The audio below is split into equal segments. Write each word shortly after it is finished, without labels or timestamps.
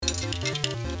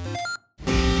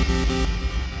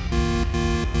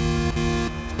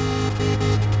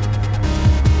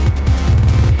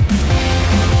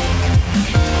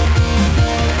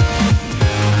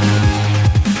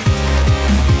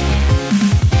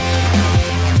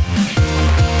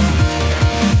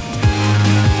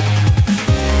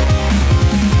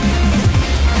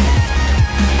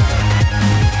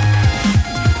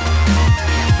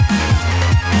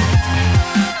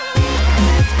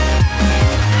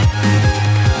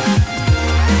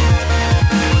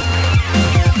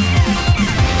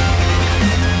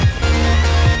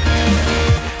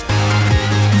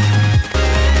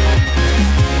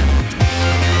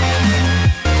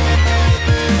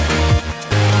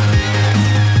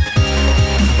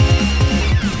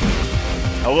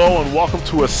Hello and welcome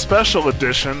to a special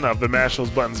edition of the Mash Those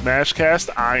Buttons Mashcast.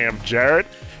 I am Jarret,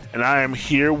 and I am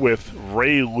here with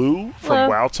Rei Liou from Hello.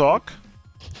 WoW Talk.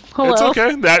 Hello. It's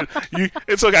okay.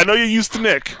 It's okay. I know you're used to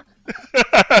Nick.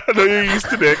 I know you're used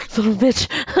to Nick. Son of a bitch.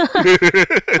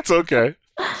 It's okay.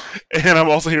 And I'm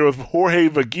also here with Jorge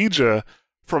Veguilla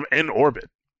from In Orbit.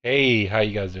 Hey, how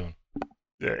you guys doing?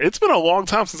 Yeah, it's been a long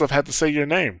time since I've had to say your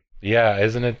name. Yeah,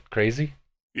 isn't it crazy?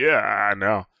 Yeah, I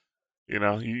know. You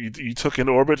know, you took In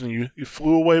Orbit and you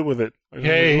flew away with it. Like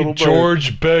Hey, little bird.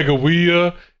 Jorge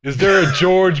Veguilla. Is there a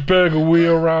Jorge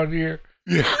Veguilla around here?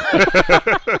 Yeah.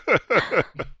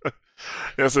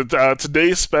 Yes,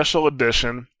 today's special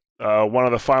edition, one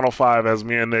of the final five, as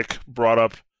me and Nick brought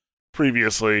up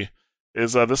previously,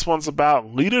 is this one's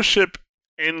about leadership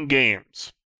in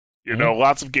games. You know,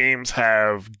 lots of games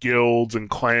have guilds and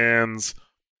clans,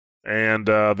 and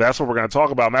that's what we're going to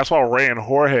talk about. And that's why Rei and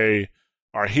Jorge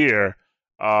are here.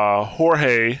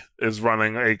 Jorge is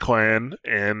running a clan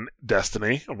in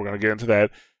Destiny, and we're going to get into that.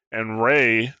 And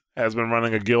Rei has been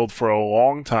running a guild for a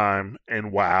long time in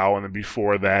WoW, and then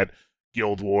before that,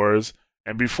 Guild Wars.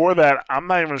 And before that, I'm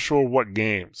not even sure what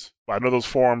games, but I know those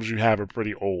forums you have are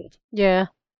pretty old. Yeah.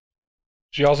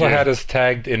 She also had us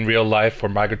tagged in real life for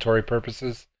migratory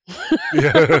purposes.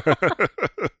 Yeah.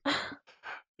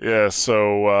 Yeah,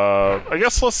 so I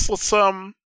guess let's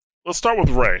start with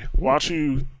Rei. Why don't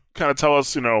you kind of tell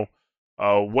us,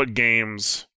 what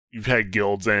games you've had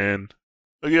guilds in?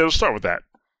 Yeah, let's start with that.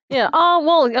 Yeah.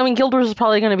 Well, I mean, Guild Wars is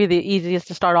probably going to be the easiest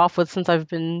to start off with since I've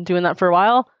been doing that for a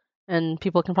while, and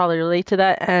people can probably relate to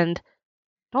that. And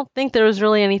I don't think there was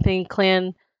really anything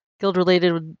clan guild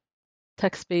related with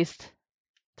text-based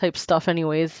type stuff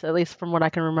anyways, at least from what I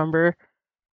can remember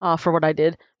for what I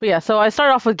did. But yeah, so I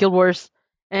started off with Guild Wars,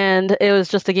 and it was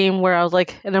just a game where I was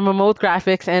like an MMO with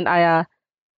graphics, and I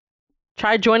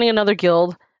tried joining another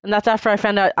guild, and that's after I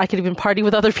found out I could even party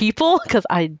with other people, because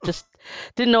I just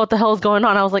didn't know what the hell was going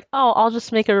on. I was like, oh, I'll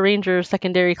just make a ranger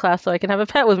secondary class so I can have a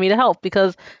pet with me to help,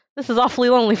 because this is awfully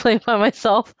lonely playing by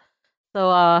myself.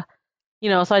 So,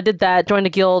 so I did that, joined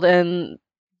a guild, and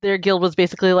their guild was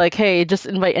basically like, hey, just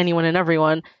invite anyone and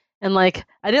everyone. And, like,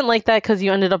 I didn't like that because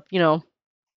you ended up,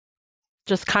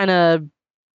 just kind of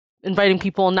inviting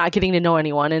people and not getting to know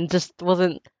anyone, and just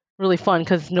wasn't really fun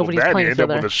because nobody's playing you each end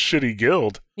other. up with a shitty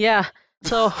guild. Yeah,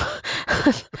 so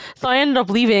so I ended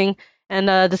up leaving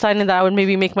and deciding that I would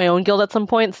maybe make my own guild at some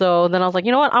point. So then I was like,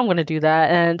 you know what, I'm gonna do that.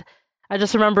 And I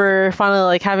just remember finally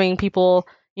like having people,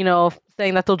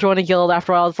 saying that they'll join a guild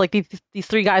after a while. It's like these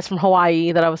three guys from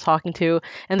Hawaii that I was talking to,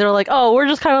 and they're like, oh, we're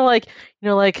just kind of like,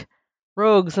 like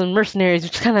rogues and mercenaries. We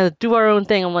just kind of do our own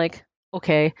thing. I'm like,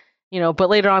 okay. But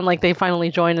later on, like, they finally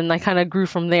joined, and I kind of grew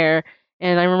from there.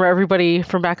 And I remember everybody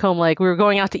from back home, like, we were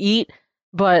going out to eat,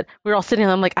 but we were all sitting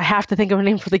there. I'm like, I have to think of a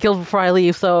name for the guild before I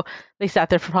leave. So they sat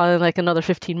there for probably, like, another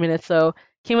 15 minutes. So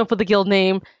came up with the guild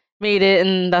name, made it,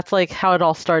 and that's, like, how it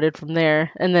all started from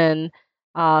there. And then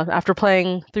after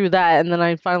playing through that, and then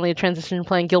I finally transitioned to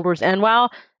playing Guild Wars and WoW,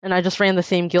 and I just ran the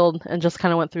same guild and just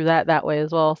kind of went through that way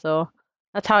as well. So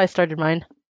that's how I started mine.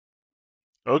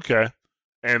 Okay.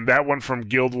 And that went from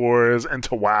Guild Wars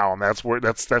into WoW, and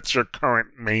that's your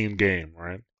current main game,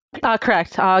 right?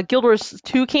 Correct. Guild Wars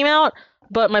 2 came out,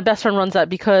 but my best friend runs that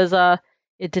because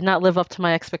it did not live up to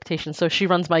my expectations. So she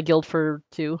runs my guild for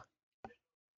 2.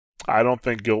 I don't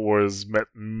think Guild Wars met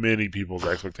many people's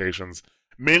expectations,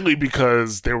 mainly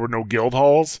because there were no guild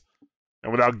halls,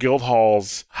 and without guild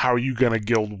halls, how are you gonna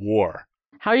guild war?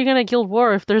 How are you gonna guild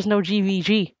war if there's no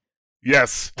GVG?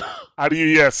 Yes. How do you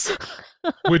yes?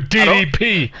 With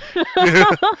DDP.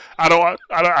 I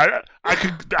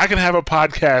can have a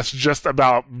podcast just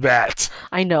about that.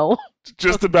 I know.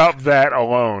 Just about that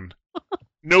alone.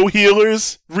 No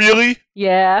healers? Really?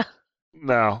 Yeah.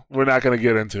 No, we're not going to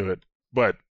get into it.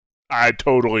 But I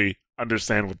totally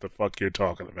understand what the fuck you're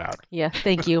talking about. Yeah,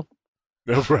 thank you.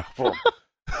 No problem.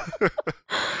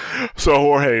 So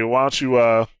Jorge, why don't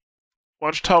you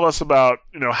tell us about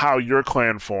how your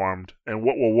clan formed and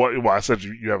what? Well, I said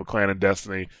you have a clan in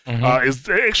Destiny. Mm-hmm.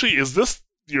 Is this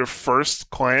your first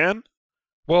clan?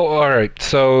 Well, all right.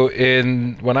 So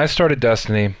when I started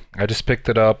Destiny, I just picked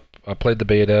it up. I played the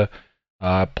beta.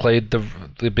 Played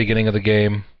the beginning of the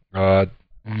game.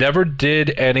 Never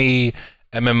did any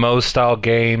MMO style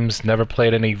games. Never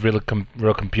played any real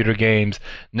computer games.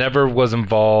 Never was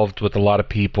involved with a lot of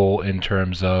people in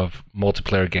terms of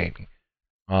multiplayer gaming.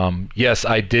 Yes,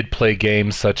 I did play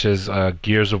games such as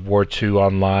Gears of War 2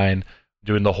 online,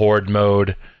 doing the Horde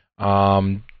mode,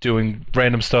 doing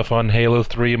random stuff on Halo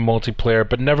 3 and multiplayer,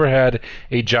 but never had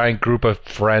a giant group of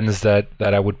friends that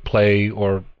I would play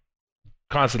or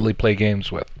constantly play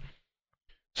games with.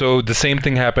 So the same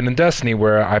thing happened in Destiny,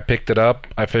 where I picked it up.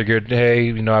 I figured,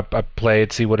 hey, I play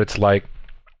it, see what it's like.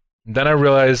 Then I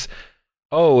realized,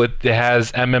 oh, it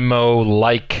has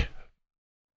MMO-like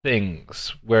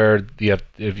things where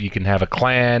if you can have a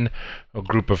clan, a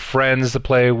group of friends to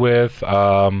play with,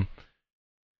 or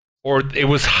it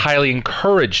was highly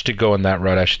encouraged to go in that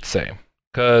route, I should say,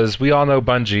 because we all know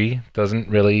Bungie doesn't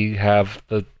really have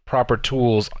the proper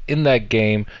tools in that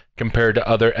game compared to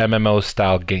other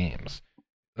MMO-style games.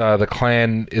 The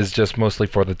clan is just mostly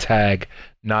for the tag,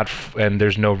 and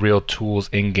there's no real tools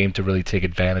in game to really take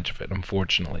advantage of it,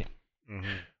 unfortunately.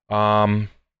 Mm-hmm.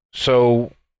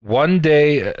 So one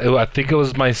day, I think it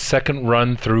was my second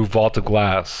run through Vault of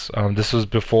Glass. This was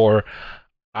before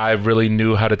I really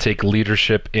knew how to take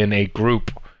leadership in a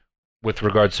group with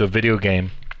regards to a video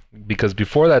game. Because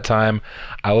before that time,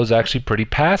 I was actually pretty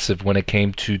passive when it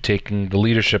came to taking the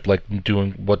leadership, like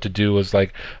doing what to do. Was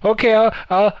like, okay,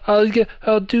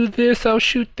 I'll do this. I'll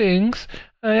shoot things.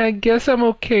 I guess I'm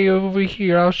okay over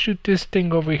here. I'll shoot this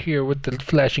thing over here with the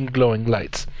flashing, glowing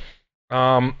lights.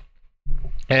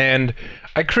 And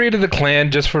I created the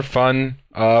clan just for fun.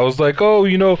 I was like, oh,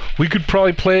 we could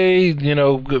probably play,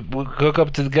 hook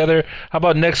up together. How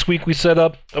about next week we set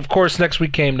up? Of course, next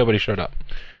week came, nobody showed up.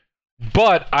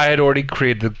 But I had already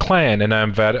created the clan, and I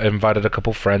invited a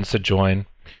couple friends to join.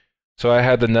 So I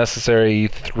had the necessary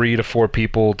 3 to 4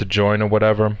 people to join or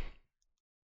whatever.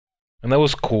 And that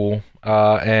was cool.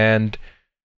 But it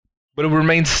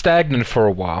remained stagnant for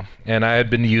a while. And I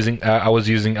was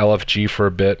using LFG for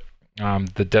a bit, the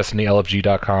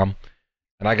DestinyLFG.com.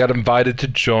 And I got invited to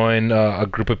join a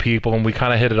group of people, and we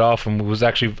kind of hit it off, and it was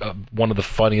actually one of the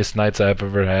funniest nights I've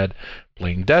ever had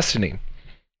playing Destiny.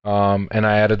 And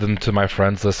I added them to my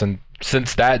friends list, and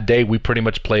since that day, we pretty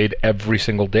much played every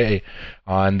single day.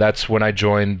 And that's when I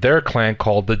joined their clan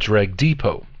called the Dreg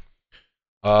Depot.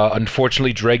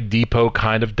 Unfortunately, Dreg Depot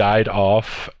kind of died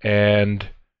off, and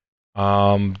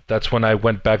that's when I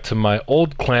went back to my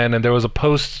old clan. And there was a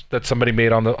post that somebody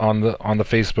made on the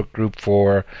Facebook group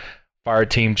for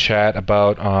Fireteam Chat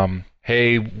about,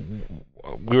 hey,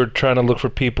 we were trying to look for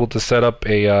people to set up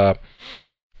a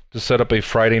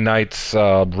Friday night's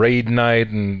raid night,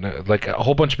 and like a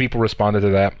whole bunch of people responded to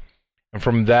that. And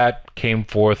from that came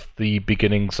forth the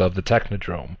beginnings of the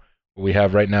Technodrome, what we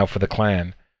have right now for the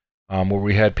clan, where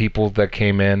we had people that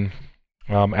came in.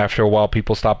 After a while,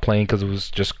 people stopped playing because it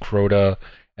was just Crota,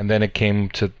 and then it came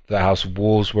to the House of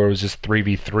Wolves, where it was just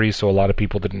 3v3, so a lot of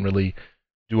people didn't really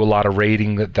do a lot of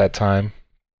raiding at that time.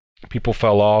 People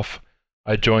fell off.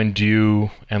 I joined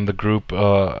you and the group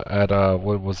at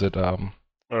what was it?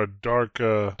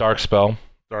 Dark Spell.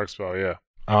 Dark Spell, yeah.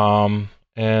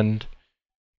 And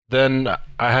then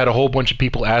I had a whole bunch of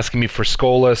people asking me for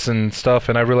Skolas and stuff,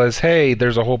 and I realized, hey,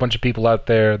 there's a whole bunch of people out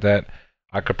there that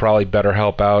I could probably better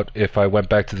help out if I went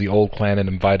back to the old clan and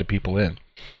invited people in.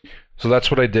 So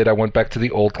that's what I did. I went back to the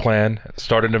old clan,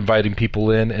 started inviting people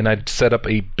in, and I set up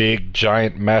a big,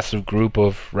 giant, massive group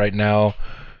of, right now,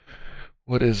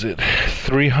 what is it,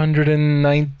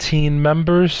 319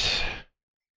 members?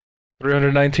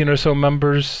 319 or so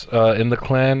members in the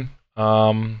clan,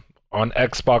 on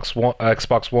Xbox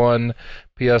One,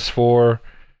 PS4,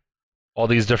 all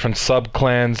these different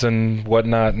sub-clans and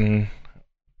whatnot, and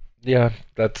yeah,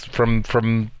 that's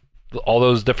from all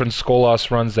those different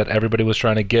Skolas runs that everybody was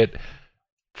trying to get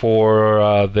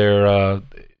for their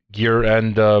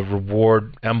year-end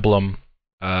reward emblem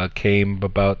came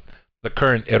about the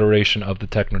current iteration of the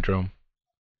Technodrome.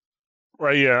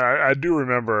 Right, yeah, I do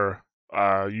remember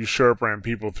you Sherp ran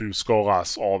people through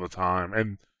Skolas all the time,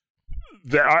 and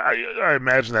I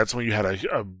imagine that's when you had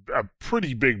a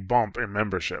pretty big bump in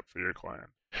membership for your clan.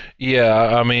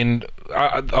 Yeah, I mean,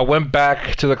 I went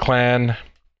back to the clan.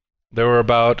 There were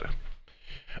about,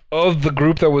 of the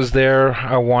group that was there,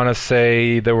 I want to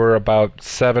say there were about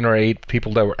 7 or 8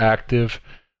 people that were active.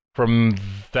 From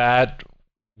that,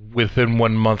 within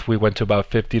 1 month, we went to about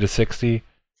 50 to 60.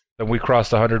 Then we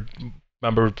crossed the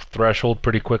 100-member threshold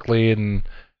pretty quickly, and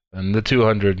the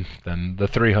 200, then the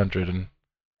 300, and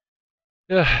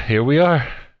yeah, here we are.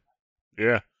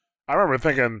 Yeah. I remember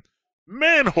thinking,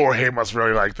 man, Jorge must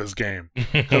really like this game.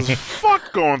 Because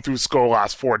fuck going through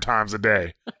Skolas 4 times a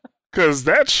day. Because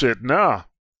that shit, nah.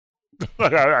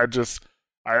 Like, I just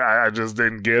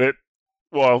didn't get it.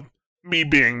 Well, me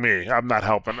being me, I'm not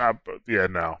helping. Yeah,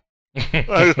 no.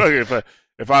 Like,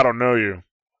 if I don't know you,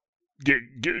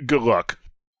 good luck.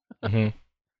 Mm-hmm.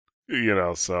 You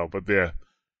know, so, but yeah.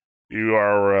 You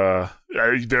are,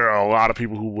 there are a lot of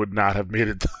people who would not have made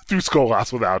it through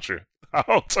Skolas without you.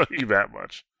 I'll tell you that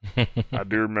much. I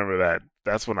do remember that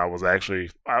that's when I was actually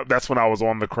that's when I was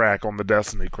on the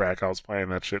Destiny crack. I was playing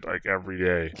that shit like every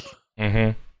day.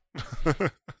 Mm-hmm.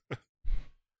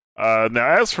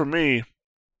 Now, as for me,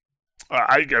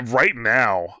 right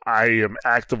now I am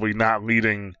actively not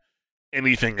leading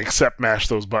anything except mash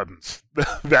those buttons.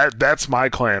 That's my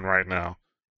clan right now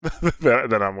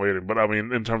that I'm leading. But I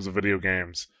mean, in terms of video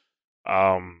games,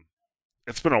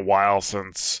 it's been a while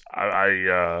since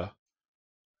I've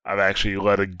actually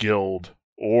led a guild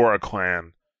or a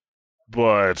clan.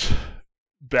 But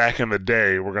back in the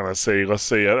day, let's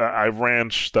say I ran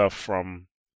stuff from,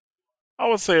 I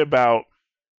would say about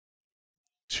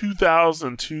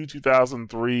 2002,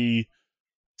 2003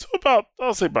 to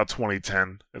I'll say about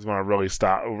 2010 is when I really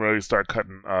start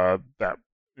cutting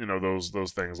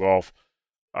those things off.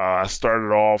 I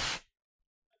started off.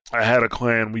 I had a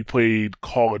clan. We played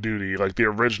Call of Duty, like the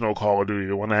original Call of Duty,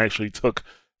 the one that actually took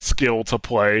skill to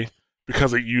play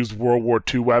because it used World War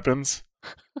II weapons.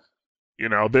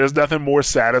 There's nothing more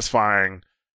satisfying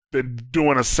than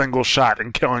doing a single shot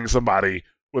and killing somebody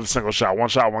with a single shot. One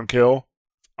shot, one kill.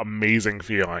 Amazing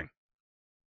feeling.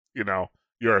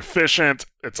 You're efficient.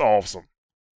 It's awesome.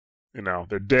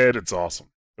 They're dead. It's awesome.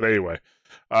 But anyway,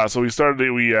 so we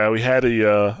started. We had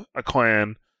a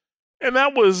clan, and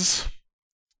that was,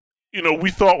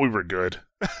 we thought we were good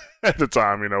at the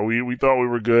time. We thought we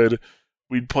were good.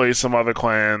 We'd play some other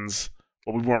clans,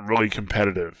 but we weren't really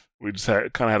competitive. We just kind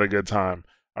of had a good time.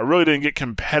 I really didn't get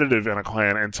competitive in a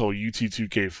clan until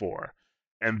UT2K4,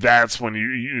 and that's when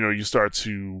you start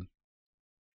to,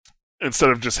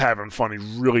 instead of just having fun, you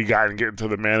really got to get into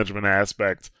the management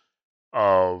aspect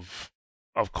of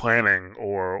clanning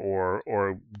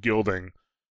or guilding.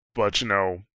 But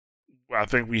I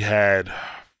think we had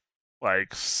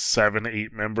like 7,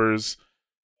 8 members,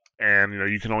 and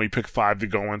you can only pick 5 to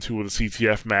go into with a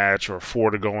CTF match or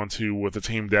 4 to go into with a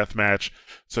team death match.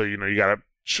 So you gotta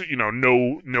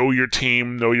know your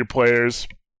team, know your players,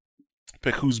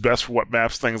 pick who's best for what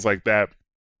maps, things like that.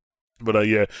 But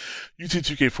yeah,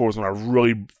 UT2K4 was when I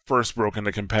really first broke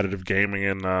into competitive gaming,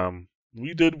 and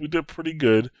we did pretty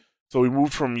good. So we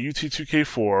moved from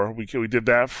UT2K4. We did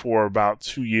that for about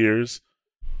 2 years.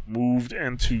 Moved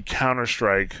into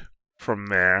Counter-Strike from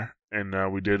there, and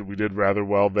we did rather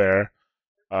well there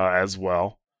as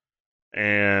well.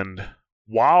 And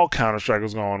while Counter-Strike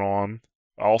was going on,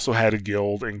 I also had a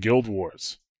guild in Guild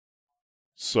Wars.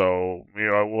 So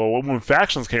when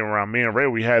factions came around, me and Ray,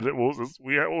 we had what was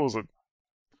it?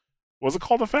 Was it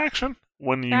called a faction?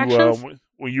 When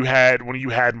you had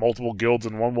multiple guilds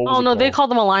in one? What was it called? They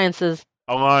called them alliances.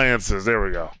 Alliances. There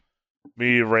we go.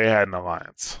 Me and Ray had an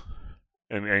alliance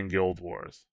in Guild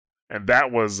Wars, and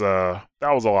that was a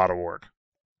lot of work.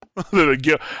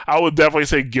 I would definitely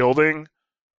say guilding.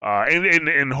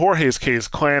 In Jorge's case,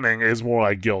 clanning is more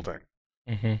like guilding.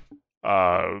 Mm-hmm.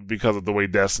 Because of the way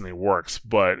Destiny works.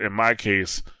 But in my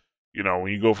case,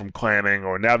 when you go from clanning,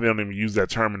 or now they don't even use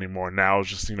that term anymore. Now it's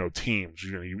just teams.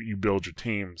 You build your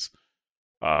teams.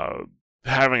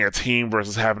 Having a team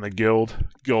versus having a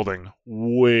guilding,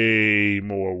 way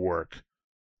more work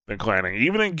than clanning.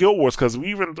 Even in Guild Wars, because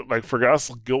for us,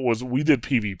 Guild Wars, we did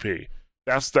PvP.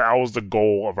 That was the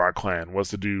goal of our clan, was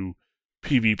to do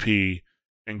PvP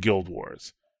in Guild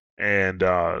Wars. And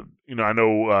I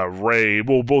know Ray,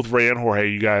 both Ray and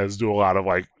Jorge, you guys do a lot of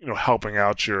helping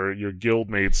out your guild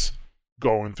mates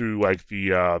going through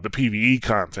the PvE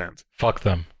content. Fuck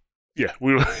them. Yeah,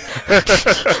 we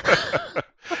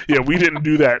didn't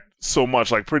do that so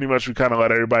much. Pretty much we kind of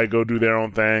let everybody go do their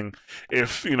own thing.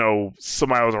 If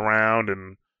somebody was around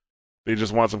and they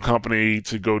just want some company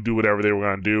to go do whatever they were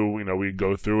going to do, we'd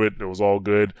go through it. It was all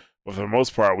good. But for the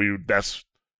most part, we would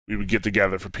get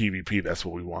together for PvP. That's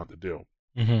what we wanted to do.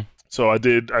 Mm-hmm. So I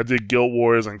did Guild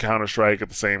Wars and Counter-Strike at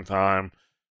the same time.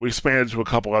 We expanded to a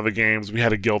couple other games. We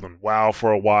had a guild in WoW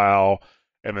for a while,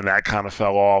 and then that kind of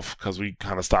fell off because we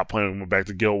kind of stopped playing. We went back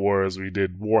to Guild Wars. We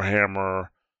did Warhammer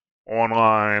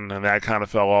Online, and that kind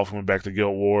of fell off. We went back to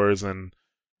Guild Wars, and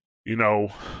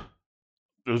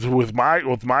with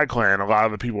my clan, a lot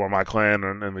of the people in my clan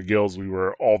and the guilds, we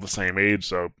were all the same age.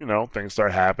 So things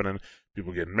start happening.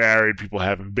 People getting married, people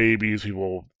having babies,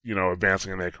 people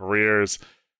advancing in their careers,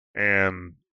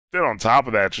 and then on top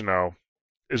of that,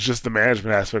 it's just the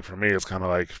management aspect for me. It's kind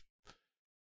of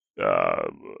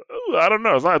I don't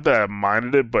know. It's not that I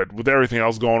minded it, but with everything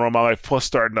else going on in my life, plus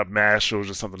starting up MASH, it was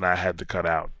just something that I had to cut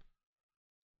out.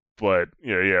 But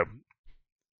yeah.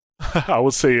 I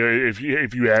would say if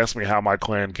you ask me how my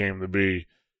clan came to be,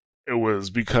 it was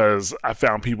because I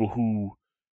found people who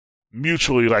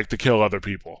mutually like to kill other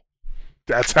people.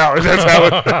 That's how it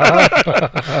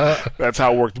that's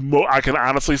how it worked. I can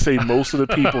honestly say most of the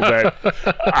people that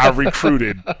I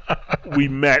recruited, we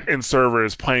met in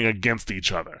servers playing against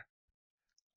each other.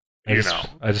 I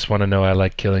just want to know I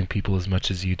like killing people as much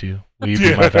as you do. Will you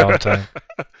be my Valentine?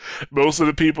 Most of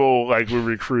the people like we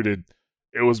recruited,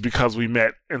 it was because we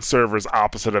met in servers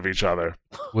opposite of each other.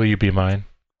 Will you be mine?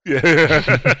 Yeah.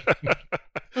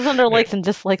 Just under likes and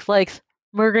dislikes,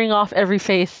 murdering off every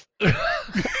face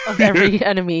of every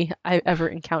enemy I've ever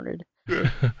encountered.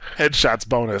 Headshots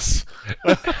bonus.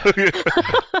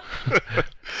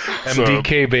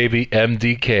 MDK, baby.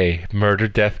 MDK. Murder,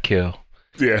 death, kill.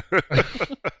 Yeah.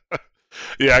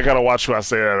 Yeah, I gotta watch who I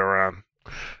say that around.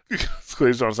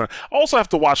 I also have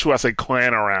to watch who I say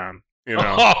clan around, you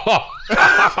know.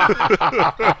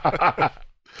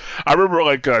 I remember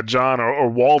like John or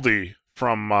Waldy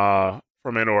from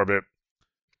In Orbit.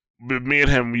 Me and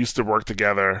him used to work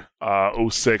together.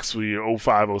 06,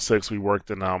 05, 06, we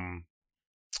worked in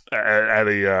at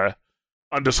a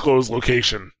undisclosed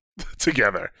location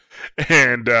together,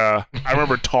 and I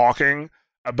remember talking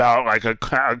about like a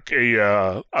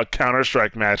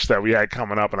Counter-Strike match that we had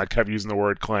coming up, and I kept using the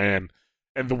word clan,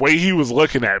 and the way he was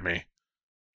looking at me,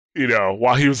 you know,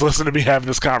 while he was listening to me having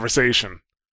this conversation,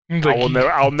 like,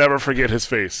 I'll never forget his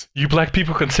face. You black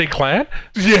people can say clan?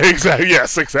 Yeah, exactly.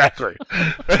 Yes, exactly.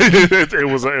 it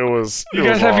was. You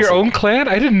guys have your own clan?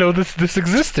 I didn't know this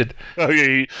existed.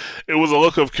 It was a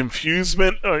look of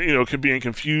confusement, being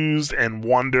confused and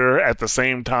wonder at the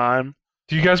same time.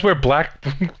 Do you guys wear black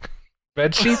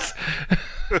bed sheets?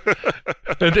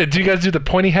 Do you guys do the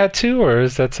pointy hat too, or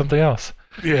is that something else?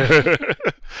 Yeah,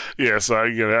 yeah. So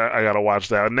I gotta watch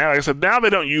that. Now, like I said, now they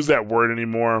don't use that word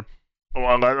anymore.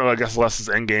 Well, I guess less is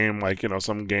end game. Like, you know,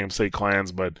 some games say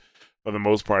clans, but for the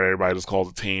most part, everybody just calls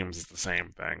it teams. It's the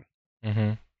same thing.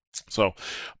 Mm-hmm. So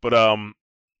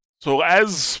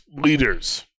as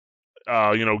leaders,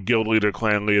 guild leader,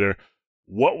 clan leader,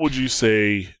 what would you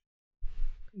say?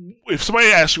 If somebody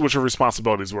asked you what your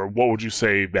responsibilities were, what would you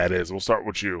say that is? We'll start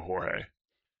with you, Jorge.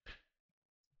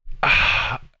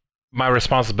 My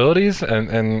responsibilities and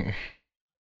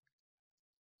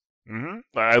mm-hmm.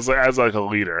 As like a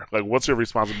leader, like what's your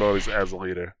responsibilities as a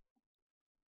leader?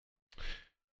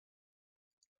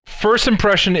 First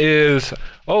impression is,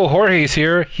 oh, Jorge's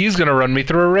here. He's gonna run me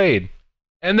through a raid,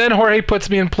 and then Jorge puts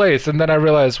me in place, and then I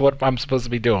realize what I'm supposed to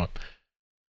be doing.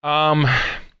 I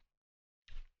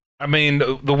mean,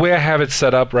 the way I have it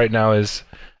set up right now is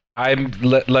I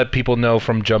let people know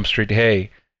from Jump Street, hey,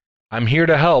 I'm here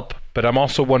to help, but I'm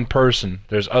also one person.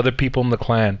 There's other people in the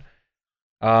clan.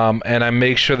 And I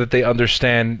make sure that they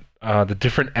understand the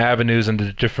different avenues and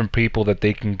the different people that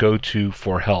they can go to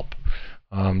for help.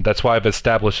 That's why I've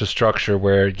established a structure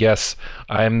where, yes,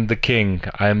 I'm the king.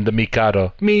 I'm the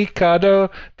Mikado. Mikado,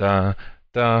 da,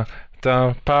 da,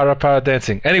 da, para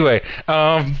dancing. Anyway,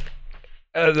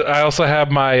 I also have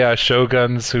my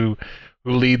shoguns who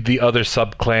lead the other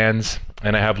sub-clans,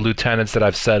 and I have lieutenants that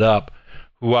I've set up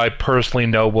who I personally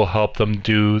know will help them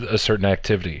do a certain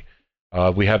activity.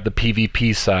 We have the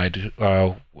PvP side,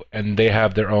 and they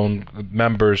have their own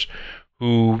members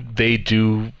who they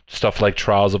do stuff like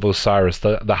Trials of Osiris,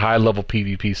 the high-level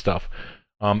PvP stuff.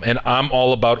 And I'm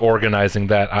all about organizing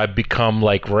that. I've become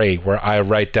like Rei, where I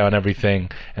write down everything,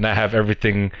 and I have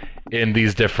everything in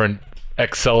these different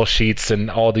Excel sheets and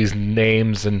all these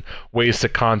names and ways to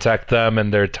contact them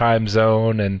and their time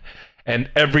zone, and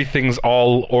everything's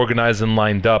all organized and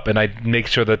lined up, and I make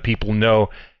sure that people know,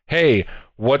 hey,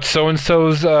 what's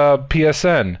so-and-so's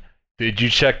PSN? Did you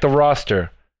check the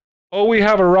roster? Oh, we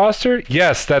have a roster?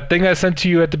 Yes, that thing I sent to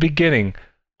you at the beginning.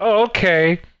 Oh,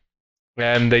 okay.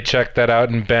 And they check that out,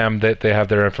 and bam, they have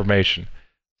their information.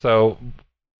 So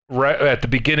right at the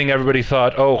beginning, everybody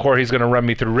thought, oh, Jorge's going to run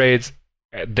me through raids.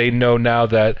 They know now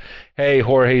that, hey,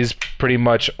 Jorge's pretty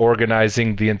much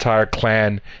organizing the entire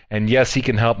clan, and yes, he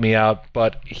can help me out,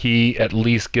 but he at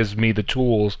least gives me the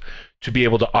tools to be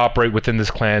able to operate within this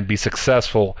clan, be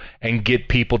successful, and get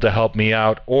people to help me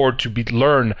out, or to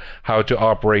learn how to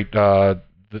operate the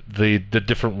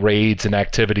different raids and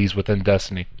activities within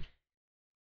Destiny.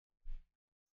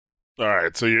 All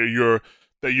right, so you're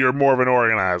more of an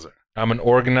organizer. I'm an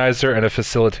organizer and a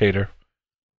facilitator.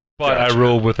 But gotcha. I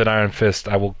rule with an iron fist.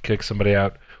 I will kick somebody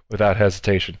out without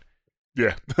hesitation.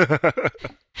 Yeah.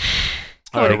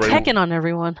 Hecking on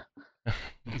everyone.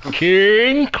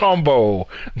 King combo.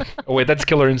 Oh wait, that's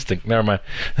Killer Instinct. Never mind.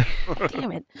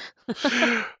 Damn it.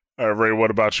 All right, Ray,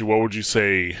 what about you? What would you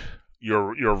say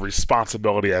your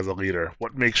responsibility as a leader?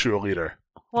 What makes you a leader?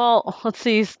 Well, let's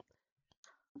see. I'm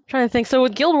trying to think. So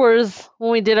with Guild Wars, when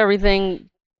we did everything,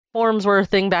 forums were a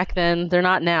thing back then. They're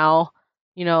not now.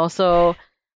 So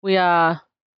we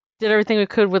did everything we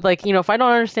could with like, if I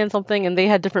don't understand something and they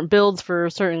had different builds for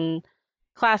certain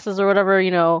classes or whatever,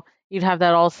 you'd have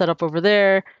that all set up over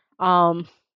there.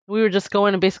 We would just go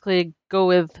in and basically go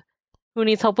with who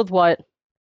needs help with what,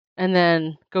 and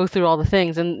then go through all the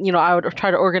things. And I would try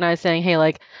to organize, saying, hey,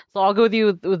 like, so I'll go with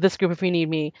you with this group if you need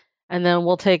me, and then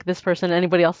we'll take this person,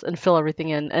 anybody else, and fill everything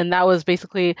in. And that was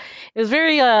basically, it was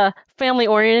very family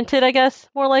oriented, I guess,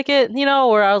 more like it,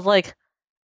 where I was like,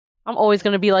 I'm always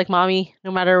gonna be like mommy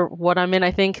no matter what I'm in,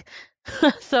 I think.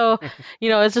 So,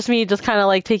 it's just me just kind of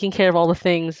like taking care of all the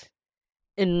things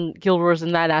in Guild Wars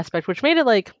in that aspect, which made it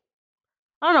like,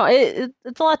 I don't know,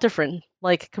 it's a lot different,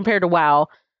 like compared to WoW.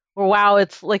 Or WoW,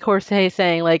 it's like Jorge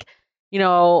saying, like,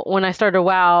 when I started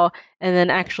WoW and then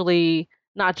actually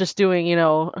not just doing,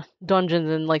 dungeons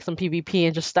and like some PvP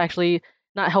and just actually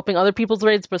not helping other people's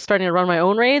raids, but starting to run my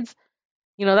own raids,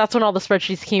 that's when all the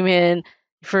spreadsheets came in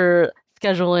for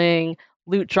scheduling,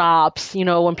 loot drops,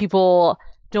 when people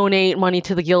donate money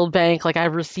to the guild bank, like I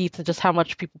have receipts of just how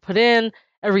much people put in,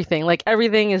 everything. Like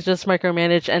everything is just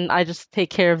micromanaged and I just take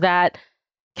care of that.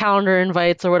 Calendar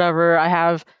invites or whatever. I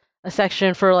have a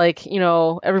section for like,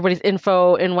 everybody's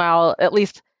info in WoW, at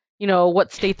least,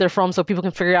 what state they're from so people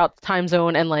can figure out the time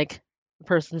zone and like the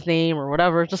person's name or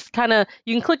whatever. Just kind of,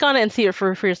 you can click on it and see it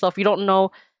for yourself. If you don't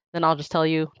know, then I'll just tell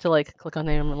you to like click on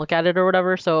name and look at it or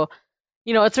whatever. So,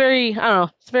 it's very, I don't know,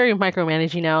 it's very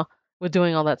micromanaging now with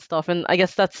doing all that stuff. And I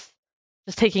guess that's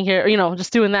just taking care,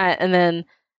 just doing that. And then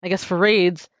I guess for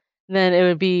raids, then it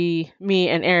would be me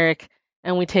and Eric,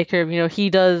 and we take care of, he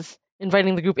does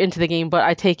inviting the group into the game, but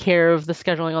I take care of the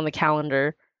scheduling on the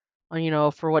calendar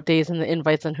on, for what days and the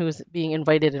invites and who's being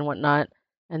invited and whatnot.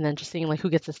 And then just seeing like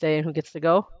who gets to stay and who gets to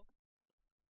go.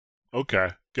 Okay,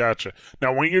 gotcha.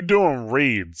 Now, when you're doing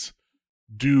raids,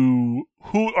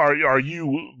 are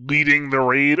you leading the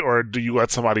raid, or do you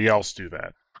let somebody else do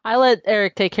that? I let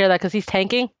Eric take care of that because he's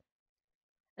tanking,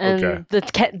 and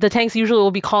the tanks usually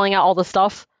will be calling out all the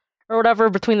stuff or whatever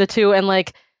between the two, and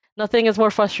like nothing is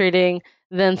more frustrating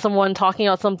than someone talking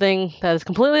about something that is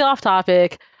completely off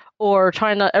topic or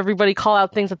trying to everybody call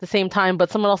out things at the same time, but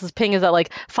someone else's ping is at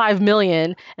like 5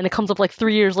 million and it comes up like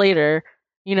 3 years later.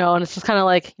 And it's just kind of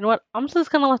like, you know what, I'm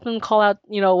just going to let them call out,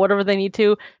 whatever they need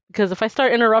to, because if I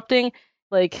start interrupting,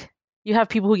 like, you have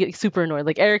people who get super annoyed.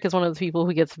 Like, Eric is one of the people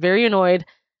who gets very annoyed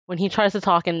when he tries to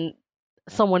talk and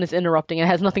someone is interrupting. It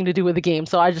has nothing to do with the game,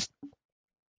 so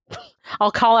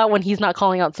I'll call out when he's not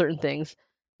calling out certain things,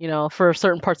 for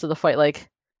certain parts of the fight. Like,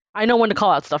 I know when to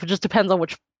call out stuff. It just depends on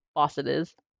which boss it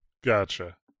is.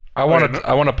 Gotcha. I want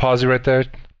to pause you right there.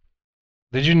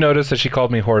 Did you notice that she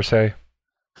called me Jorge?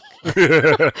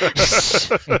 I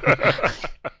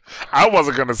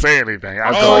wasn't going to say anything.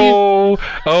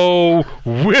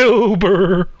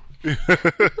 Wilbur.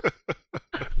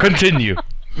 Continue.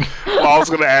 Well, I was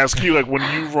going to ask you, like, when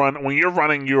you're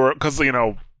running your, because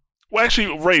well,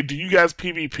 actually, Ray, do you guys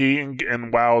PvP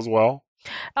in WoW as well?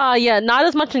 Yeah, not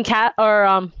as much in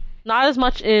not as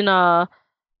much in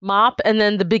MoP, and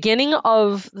then the beginning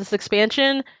of this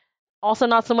expansion, also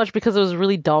not so much because it was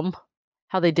really dumb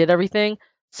how they did everything.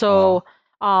 So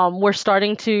we're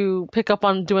starting to pick up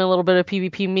on doing a little bit of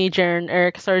PvP. Me, Jarret, and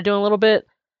Eric started doing a little bit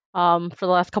for the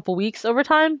last couple weeks over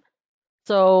time.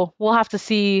 So we'll have to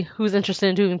see who's interested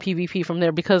in doing PvP from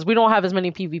there, because we don't have as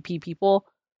many PvP people.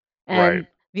 And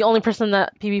the only person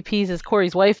that PvPs is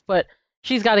Corey's wife, but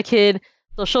she's got a kid,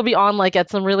 so she'll be on like at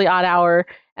some really odd hour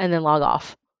and then log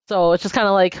off. So it's just kind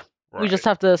of like we just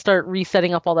have to start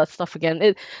resetting up all that stuff again.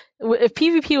 If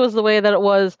PvP was the way that it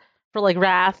was for like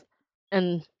Wrath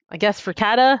and I guess for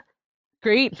Kata,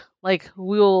 great. Like,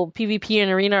 we'll PvP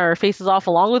and arena our faces off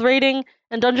along with raiding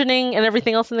and dungeoning and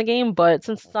everything else in the game, but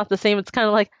since it's not the same, it's kind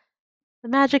of like the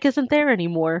magic isn't there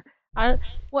anymore.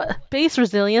 What base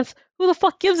resilience? Who the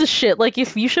fuck gives a shit? Like,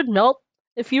 if you should melt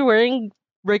if you're wearing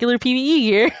regular PvE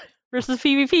gear versus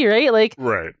PvP, right? Like,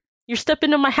 you're stepping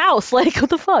into my house. Like, what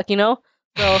the fuck,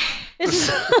 So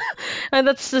it's and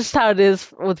that's just how it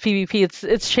is with PvP.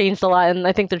 It's changed a lot, and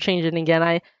I think they're changing again.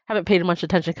 I haven't paid much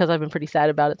attention because I've been pretty sad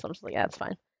about it, so I'm just like, yeah, it's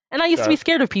fine. And I used to be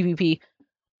scared of PvP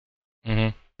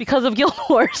because of Guild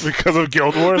Wars. Because of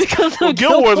Guild Wars?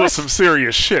 Guild Wars was some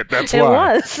serious shit. That's why. It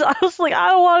was. I was like, I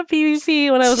don't want a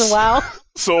PvP when I was in WoW.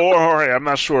 So, all right, I'm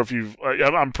not sure if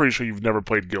I'm pretty sure you've never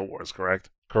played Guild Wars, correct?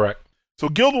 Correct. So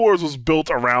Guild Wars was built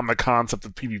around the concept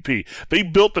of PvP. They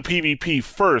built the PvP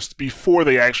first before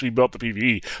they actually built the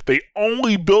PvE. They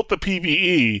only built the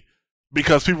PvE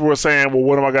because people were saying, well,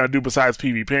 what am I going to do besides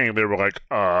PvPing? They were like,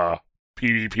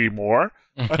 PvP more?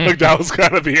 I think that was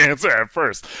kind of the answer at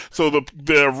first. So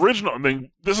the original,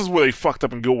 this is where they fucked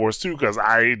up in Guild Wars 2, because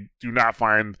I do not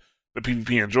find the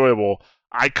PvP enjoyable,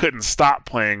 I couldn't stop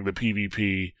playing the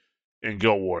PvP in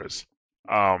Guild Wars.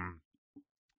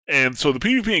 And so the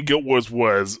PvP in Guild Wars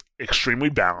was extremely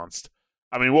balanced.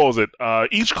 I mean, what was it?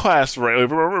 Each class, right,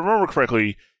 if I remember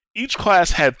correctly, each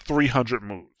class had 300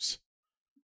 moves.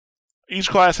 Each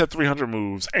class had 300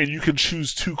 moves, and you can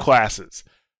choose 2 classes.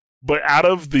 But out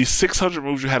of the 600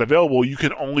 moves you had available, you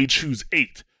can only choose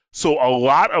 8. So a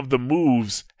lot of the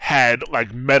moves had,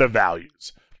 like, meta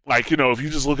values. Like, you know, if you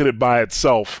just look at it by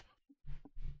itself,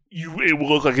 it will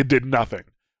look like it did nothing.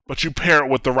 But you pair it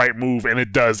with the right move, and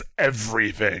it does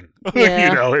everything. Yeah.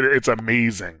 You know, it's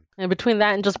amazing. And between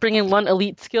that and just bringing one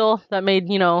elite skill that made,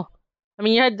 you know, I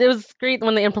mean, it was great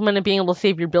when they implemented being able to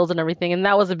save your builds and everything, and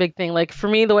that was a big thing. Like, for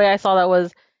me, the way I saw that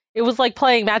was, it was like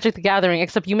playing Magic the Gathering,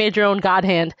 except you made your own god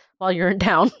hand while you're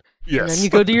down. Yes. And then you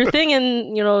go do your thing,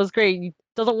 and, you know, it was great. It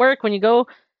doesn't work when you go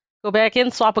back in,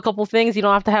 swap a couple things. You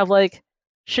don't have to have, like,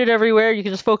 shit everywhere. You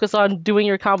can just focus on doing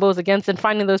your combos against and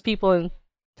finding those people and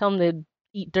tell them to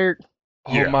eat dirt.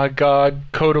 Oh my god,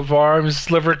 Coat of Arms,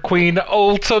 Sliver Queen,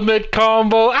 ultimate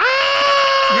combo.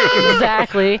 Ah!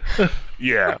 Exactly.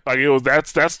 Yeah, like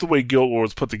that's the way Guild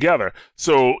Wars put together.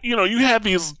 So, you know, you have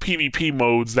these PvP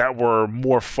modes that were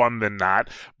more fun than not,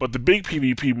 but the big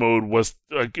PvP mode was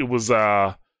like it was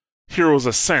Heroes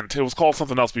Ascent. It was called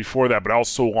something else before that, but that was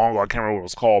so long ago I can't remember what it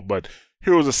was called, but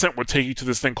Heroes Ascent would take you to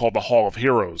this thing called the Hall of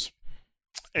Heroes.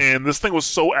 And this thing was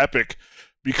so epic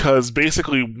because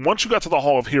basically once you got to the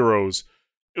Hall of Heroes,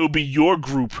 it would be your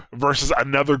group versus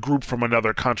another group from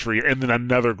another country and then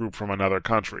another group from another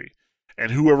country.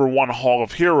 And whoever won Hall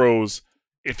of Heroes,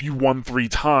 if you won 3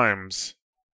 times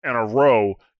in a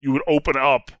row, you would open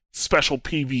up special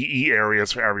PvE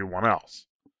areas for everyone else.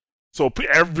 So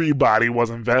everybody was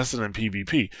invested in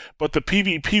PvP. But the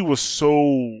PvP was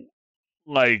so,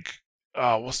 like,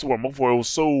 what's the word I'm looking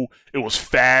for? It was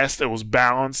fast, it was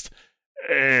balanced,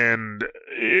 and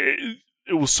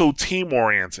it was so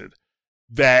team-oriented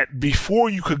that before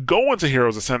you could go into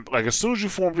Heroes Ascent, like as soon as you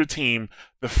formed your team,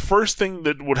 the first thing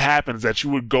that would happen is that you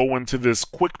would go into this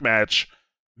quick match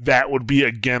that would be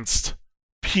against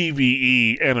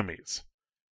PvE enemies.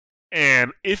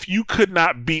 And if you could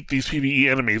not beat these PvE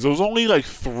enemies, there was only like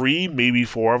 3, maybe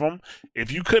 4 of them.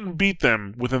 If you couldn't beat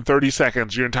them within 30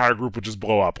 seconds, your entire group would just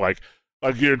blow up. Like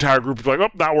your entire group would be like,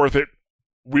 oh, not worth it.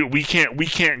 We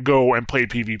can't go and play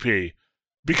PvP.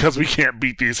 Because we can't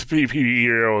beat these PvE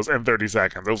heroes in 30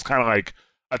 seconds. It was kind of like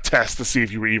a test to see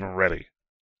if you were even ready.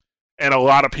 And a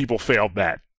lot of people failed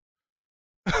that.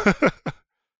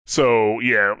 So,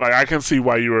 yeah, like I can see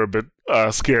why you were a bit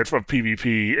scared of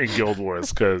PvP in Guild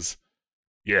Wars, because,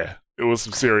 yeah, it was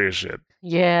some serious shit.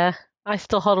 Yeah, I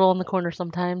still huddle in the corner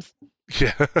sometimes.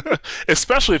 Yeah,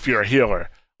 especially if you're a healer.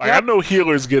 Like, yep. I know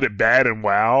healers get it bad in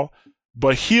WoW,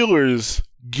 but healers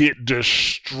get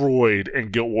destroyed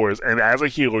in Guild Wars, and as a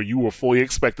healer you were fully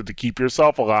expected to keep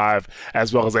yourself alive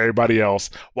as well as everybody else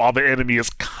while the enemy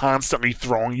is constantly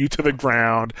throwing you to the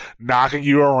ground, knocking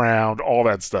you around, all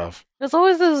that stuff. There's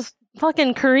always those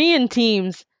fucking Korean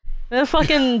teams that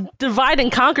fucking divide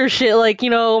and conquer shit. Like,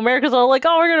 you know, America's all like,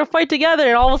 oh, we're gonna fight together,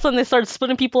 and all of a sudden they start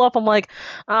splitting people up. I'm like,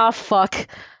 fuck,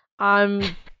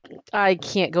 I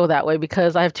can't go that way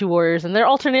because I have 2 warriors and they're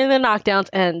alternating the knockdowns,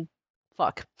 and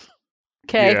fuck.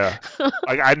 Okay. Yeah.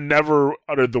 Like, I never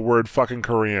uttered the word fucking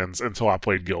Koreans until I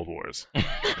played Guild Wars.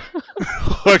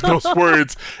 Like, those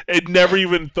words, it never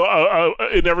even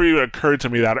occurred to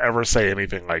me that I'd ever say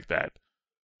anything like that.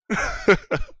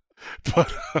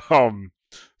 But,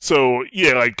 so,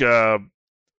 yeah, like, I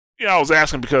was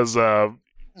asking because,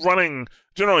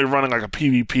 generally running like a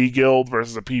PvP guild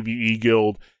versus a PvE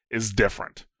guild is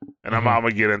different. And I'm going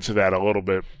to get into that a little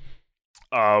bit.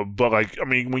 But like, I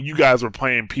mean, when you guys were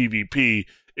playing PvP,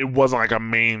 it wasn't like a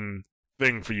main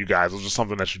thing for you guys. It was just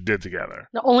something that you did together.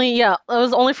 It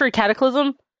was only for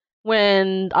Cataclysm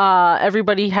when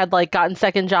everybody had like gotten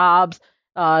second jobs,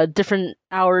 different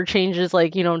hour changes,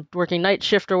 like, you know, working night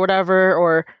shift or whatever,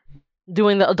 or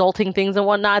doing the adulting things and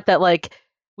whatnot, that like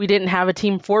we didn't have a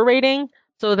team 4 rating.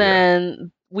 So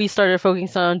then we started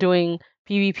focusing on doing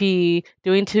PvP,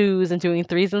 doing 2s and doing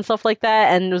 3s and stuff like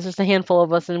that, and it was just a handful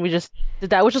of us, and we just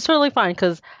did that, which is totally fine,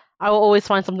 because I will always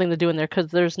find something to do in there,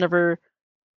 because there's never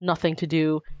nothing to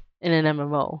do in an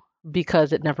MMO,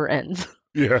 because it never ends.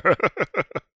 Yeah.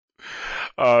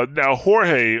 Now,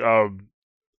 Jorge,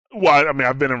 well, I mean,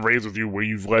 I've been in raids with you where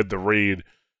you've led the raid.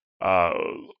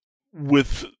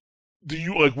 Do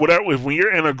you, like, whatever, when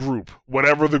you're in a group,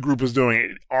 whatever the group is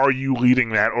doing, are you leading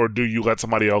that, or do you let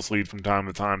somebody else lead from time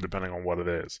to time, depending on what it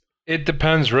is? It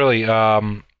depends, really.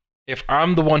 If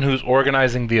I'm the one who's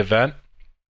organizing the event,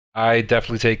 I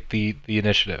definitely take the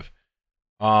initiative.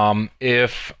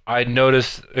 If I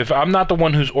notice, if I'm not the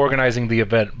one who's organizing the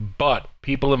event, but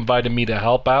people invited me to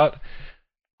help out,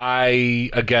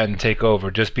 I again take over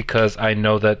just because I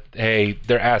know that, hey,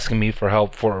 they're asking me for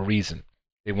help for a reason.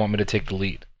 They want me to take the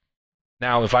lead.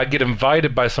 Now, if I get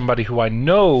invited by somebody who I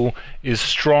know is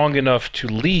strong enough to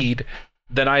lead,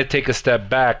 then I take a step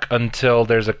back until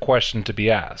there's a question to be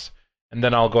asked. And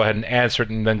then I'll go ahead and answer it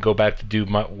and then go back to do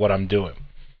what I'm doing.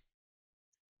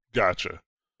 Gotcha.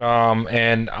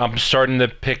 And I'm starting to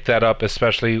pick that up,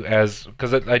 especially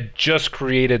because I just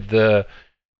created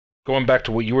going back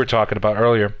to what you were talking about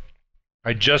earlier,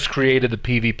 I just created the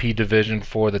PvP division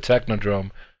for the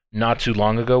Technodrome not too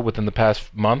long ago, within the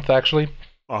past month, actually.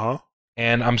 Uh-huh.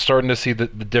 And I'm starting to see the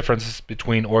differences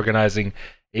between organizing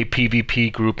a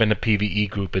PvP group and a PvE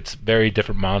group. It's a very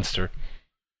different monster.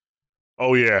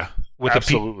 Oh, yeah.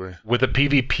 Absolutely. With a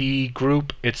PvP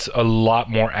group, it's a lot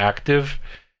more active,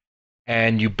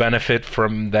 and you benefit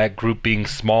from that group being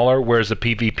smaller, whereas a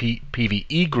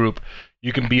PvE group,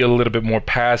 you can be a little bit more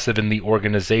passive in the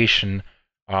organization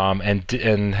and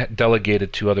delegate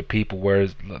it to other people,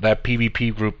 whereas that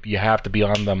PvP group, you have to be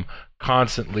on them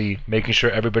constantly, making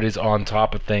sure everybody's on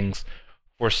top of things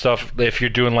for stuff. If you're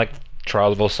doing like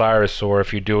Trial of Osiris, or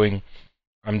if you're doing,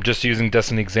 I'm just using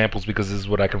Destiny examples because this is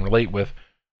what I can relate with,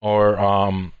 or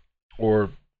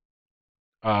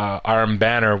Iron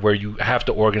Banner, where you have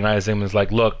to organize them. Is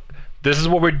like, look, this is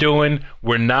what we're doing.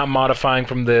 We're not modifying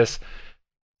from this.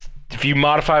 If you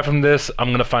modify from this,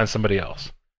 I'm gonna find somebody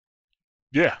else.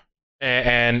 Yeah.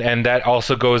 And that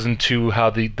also goes into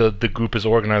how the group is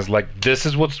organized. Like, this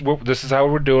is how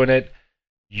we're doing it.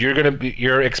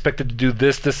 You're expected to do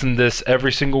this, and this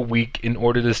every single week in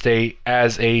order to stay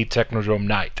as a Technodrome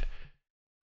Knight.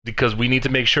 Because we need to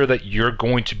make sure that you're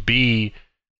going to be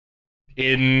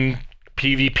in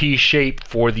PvP shape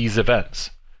for these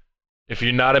events. If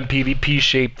you're not in PvP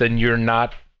shape, then you're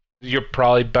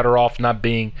probably better off not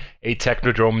being a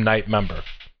Technodrome Knight member.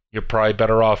 You're probably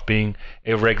better off being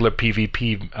a regular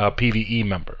PvE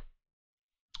member.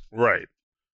 Right.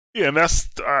 Yeah, and that's,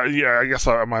 I guess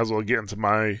I might as well get into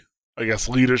my,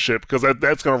 leadership, because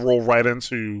that's going to roll right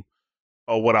into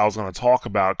what I was going to talk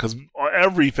about, because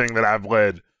everything that I've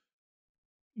led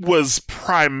was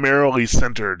primarily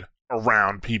centered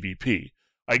around PvP.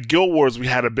 Like Guild Wars, we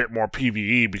had a bit more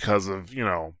PvE because of,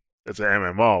 it's an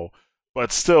MMO.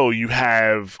 But still, you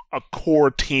have a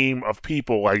core team of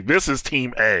people. Like, this is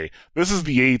Team A. This is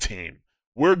the A team.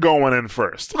 We're going in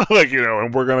first. And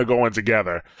we're going to go in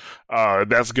together.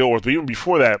 That's Guild Wars. But even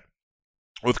before that,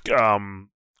 with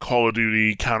Call of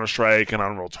Duty, Counter-Strike, and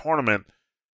Unreal Tournament,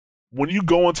 when you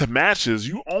go into matches,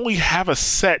 you only have a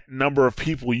set number of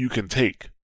people you can take.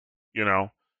 You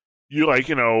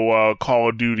Call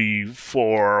of Duty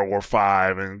 4 or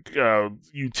 5, and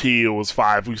UT it was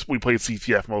 5. We played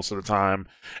CTF most of the time,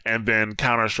 and then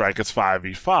Counter-Strike is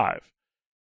 5v5.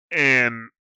 And,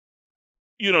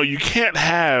 you can't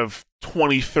have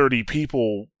 20, 30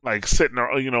 people, sitting,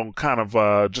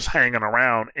 just hanging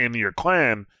around in your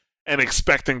clan and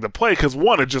expecting to play, because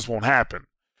one, it just won't happen.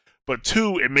 But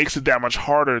two, it makes it that much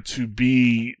harder to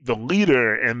be the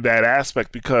leader in that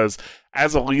aspect, because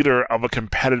as a leader of a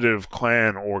competitive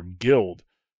clan or guild,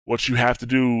 what you have to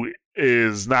do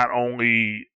is not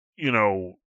only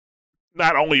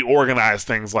organize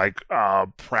things like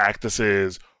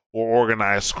practices or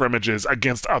organize scrimmages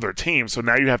against other teams. So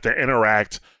now you have to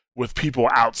interact with people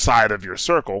outside of your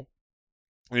circle,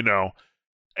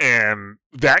 and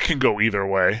that can go either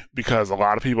way, because a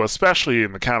lot of people, especially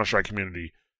in the Counter-Strike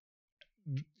community,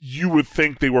 you would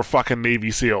think they were fucking Navy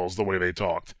SEALs the way they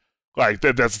talked. Like,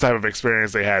 that's the type of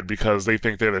experience they had, because they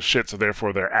think they're the shit, so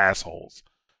therefore they're assholes.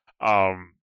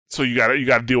 So you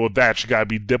gotta deal with that. You gotta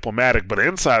be diplomatic, but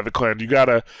inside the clan, you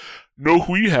gotta know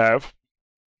who you have.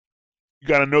 You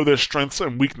gotta know their strengths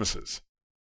and weaknesses.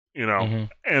 And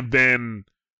then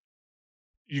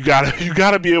you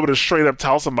gotta be able to straight up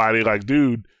tell somebody, like,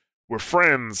 dude, we're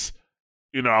friends.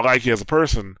 I like you as a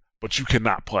person, but you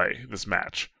cannot play this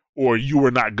match. Or you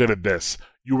were not good at this.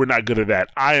 You were not good at that.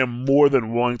 I am more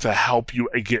than willing to help you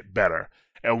get better.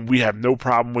 And we have no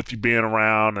problem with you being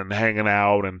around and hanging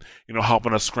out and,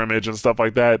 helping us scrimmage and stuff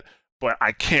like that. But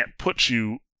I can't put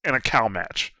you in a Cal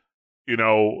match.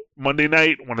 Monday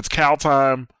night, when it's Cal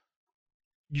time,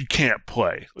 you can't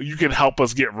play. You can help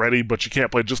us get ready, but you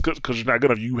can't play just because you're not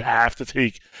good enough. You have to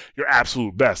take your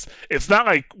absolute best. It's not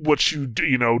like what you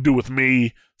do with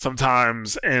me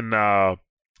sometimes in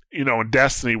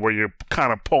Destiny, where you're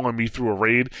kind of pulling me through a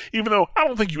raid, even though I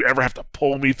don't think you ever have to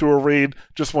pull me through a raid.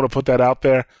 Just want to put that out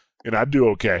there. I do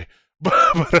okay.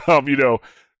 But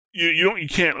you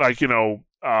can't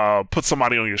put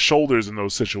somebody on your shoulders in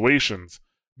those situations,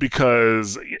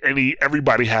 because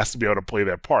everybody has to be able to play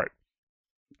their part.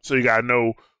 So you got to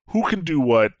know who can do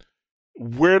what,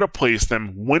 where to place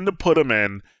them, when to put them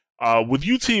in. With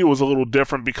UT, it was a little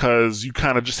different because you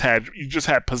kind of just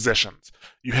had positions.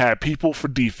 You had people for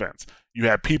defense, you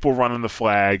had people running the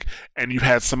flag, and you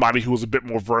had somebody who was a bit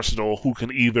more versatile who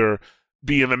can either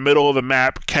be in the middle of the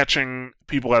map catching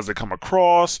people as they come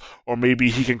across, or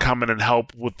maybe he can come in and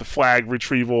help with the flag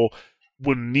retrieval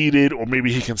when needed, or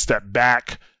maybe he can step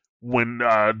back when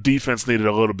defense needed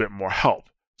a little bit more help.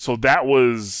 So that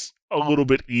was a little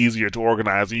bit easier to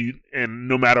organize, and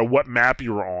no matter what map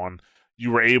you were on, you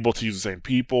were able to use the same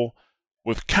people.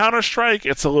 With Counter-Strike,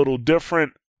 it's a little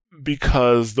different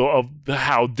because of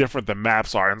how different the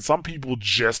maps are, and some people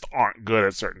just aren't good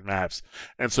at certain maps,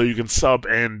 and so you can sub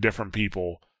in different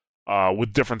people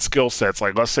with different skill sets.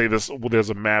 Like, let's say there's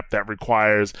a map that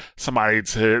requires somebody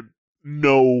to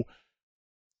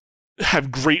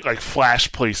have great like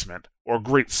flash placement or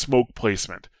great smoke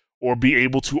placement, or be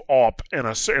able to AWP in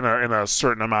a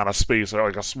certain amount of space, or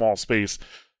like a small space.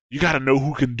 You got to know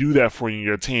who can do that for you in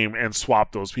your team and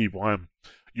swap those people in.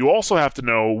 You also have to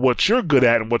know what you're good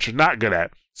at and what you're not good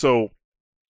at. So,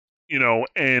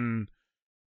 in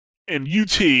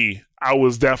UT, I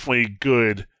was definitely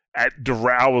good at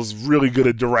I was really good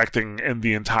at directing in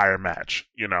the entire match.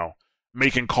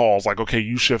 Making calls like, okay,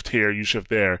 you shift here, you shift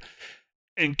there.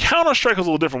 In Counter-Strike, it was a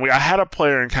little different. I had a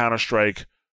player in Counter-Strike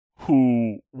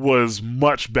who was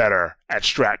much better at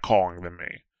strat calling than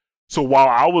me. So while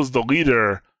I was the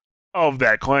leader of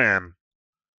that clan,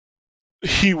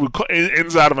 he would,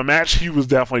 inside of a match, he was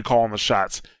definitely calling the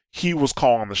shots. He was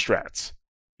calling the strats,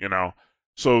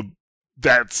 So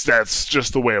that's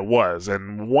just the way it was.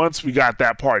 And once we got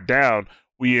that part down,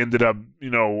 we ended up,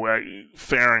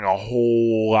 faring a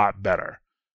whole lot better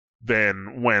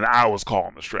than when I was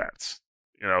calling the strats.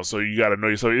 So you got to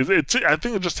know. So I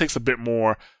think it just takes a bit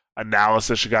more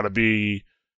analysis. You got to be,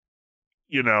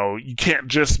 you can't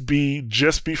just be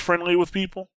friendly with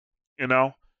people, and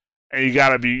you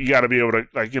gotta be able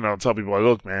to tell people like,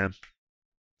 look, man,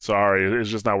 sorry, it's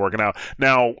just not working out.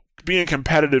 Now, being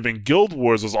competitive in Guild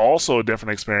Wars was also a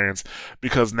different experience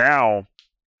because now,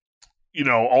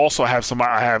 also I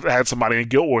have had somebody in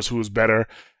Guild Wars who was better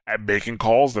at making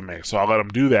calls than me, so I let him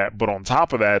do that. But on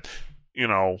top of that,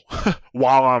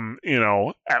 while I'm,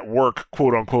 at work,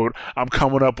 quote unquote, I'm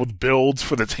coming up with builds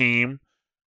for the team,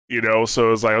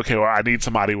 so it's like, okay, well, I need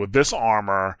somebody with this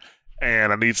armor,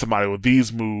 and I need somebody with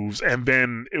these moves. And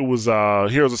then it was,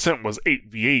 Heroes Ascent was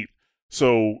 8v8.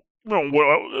 So,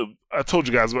 I told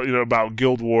you guys about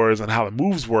Guild Wars and how the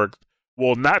moves work.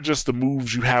 Well, not just the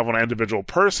moves you have on an individual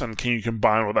person can you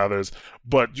combine with others,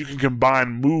 but you can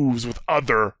combine moves with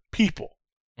other people.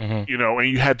 Mm-hmm. And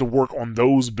you had to work on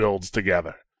those builds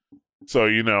together. So,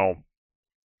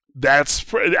 that's,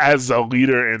 as a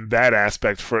leader in that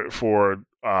aspect for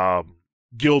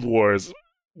Guild Wars,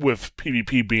 with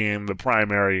PvP being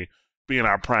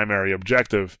our primary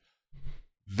objective,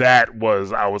 that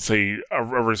was, I would say, a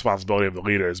responsibility of the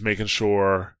leader, is making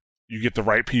sure you get the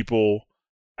right people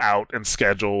out and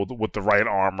scheduled with the right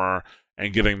armor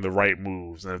and getting the right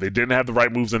moves. And if they didn't have the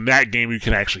right moves in that game, you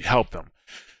can actually help them.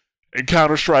 In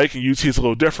Counter-Strike and UT, it's a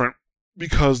little different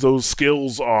because those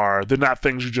skills they're not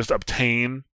things you just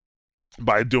obtain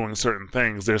by doing certain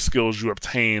things. They're skills you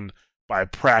obtain by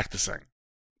practicing,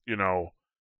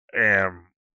 and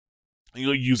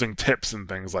using tips and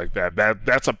things like that.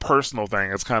 That's a personal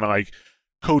thing. It's kind of like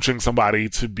coaching somebody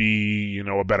to be,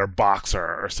 a better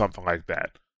boxer or something like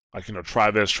that. Like, try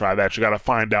this, try that. You got to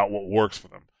find out what works for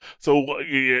them. So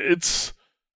it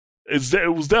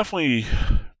was definitely.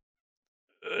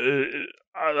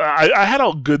 I had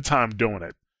a good time doing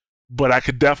it, but I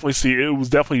could definitely see it was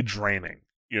definitely draining.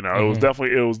 Mm-hmm.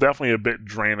 It was definitely a bit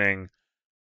draining.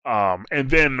 And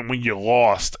then when you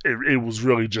lost, it was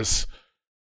really just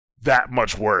that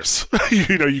much worse. You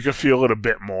can feel it a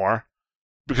bit more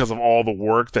because of all the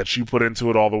work that you put into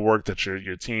it, all the work that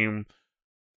your team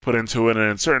put into it. And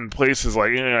in certain places,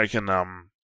 like,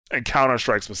 in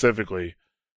Counter-Strike specifically,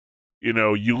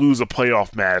 you lose a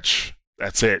playoff match,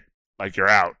 that's it. Like, you're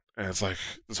out. And it's like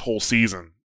this whole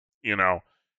season,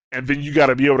 And then you got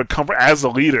to be able to come, as a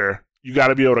leader, you got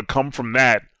to be able to come from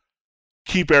that,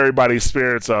 keep everybody's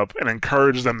spirits up, and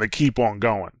encourage them to keep on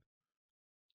going.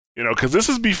 Because this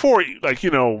is before, like,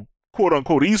 quote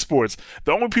unquote esports.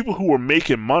 The only people who were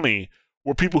making money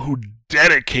were people who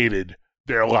dedicated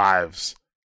their lives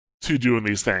to doing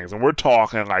these things. And we're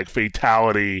talking like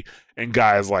Fatality and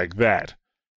guys like that.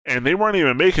 And they weren't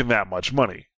even making that much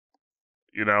money.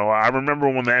 I remember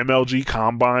when the MLG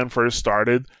Combine first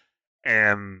started,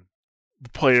 and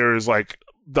players like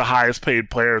the highest paid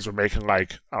players were making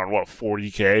like, I don't know what,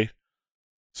 40K.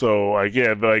 So like,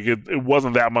 yeah, like it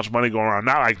wasn't that much money going on.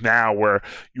 Not like now where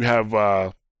you have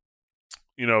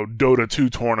Dota 2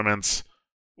 tournaments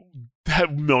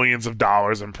have millions of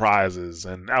dollars in prizes,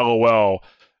 and LOL,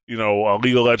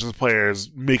 League of Legends players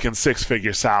making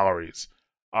 6-figure salaries.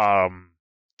 Some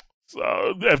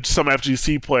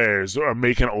FGC players are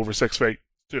making over 6 figures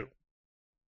too.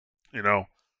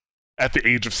 At the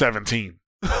age of 17.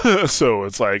 So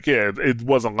it's like, yeah, it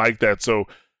wasn't like that. So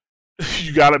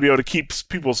you got to be able to keep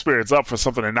people's spirits up for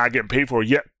something they're not getting paid for,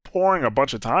 yet pouring a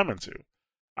bunch of time into.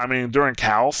 I mean, during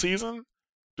Cal season,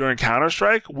 during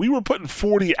Counter-Strike, we were putting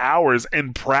 40 hours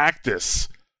in practice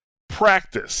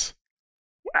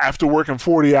after working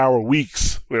 40-hour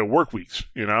weeks, work weeks,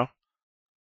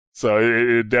 So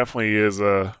it definitely is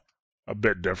a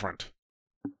bit different.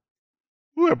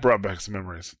 Ooh, it brought back some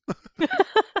memories.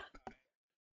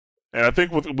 And I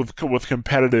think with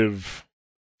competitive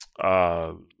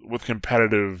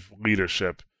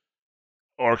leadership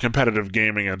or competitive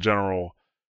gaming in general,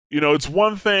 it's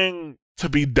one thing to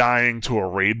be dying to a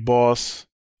raid boss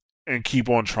and keep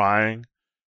on trying,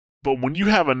 but when you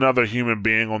have another human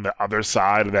being on the other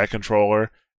side of that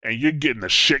controller and you're getting the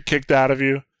shit kicked out of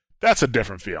you, that's a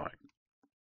different feeling.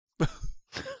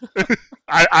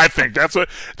 I think that's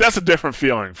a different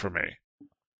feeling for me.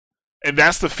 And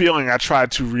that's the feeling I try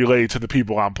to relay to the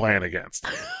people I'm playing against,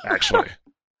 actually.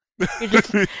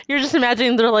 You're just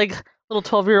imagining they're like little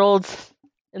 12-year-olds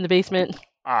in the basement.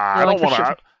 I don't want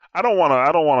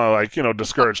to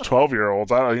discourage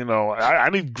 12-year-olds. I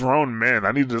need grown men.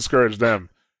 I need to discourage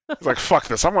them. It's like, fuck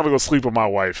this. I'm going to go sleep with my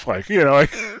wife. I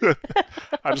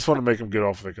just want to make them get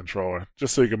off the controller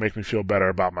just so you can make me feel better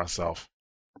about myself.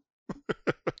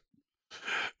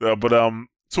 So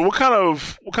what kind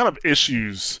of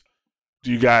issues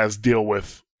do you guys deal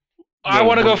with? I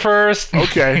want to go first.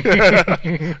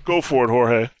 Okay. Go for it,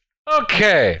 Jorge.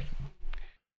 Okay.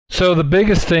 So the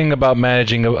biggest thing about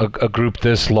managing a group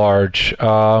this large,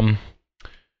 I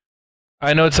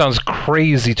know it sounds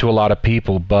crazy to a lot of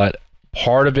people, but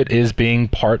part of it is being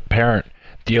part parent,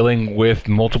 dealing with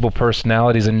multiple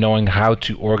personalities and knowing how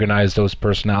to organize those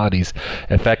personalities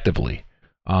effectively.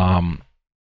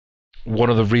 One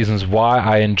of the reasons why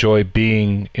I enjoy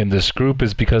being in this group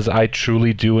is because I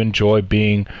truly do enjoy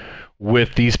being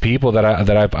with these people that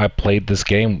I've played this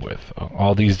game with.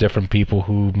 All these different people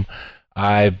whom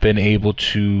I've been able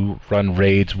to run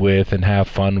raids with and have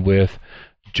fun with,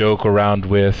 joke around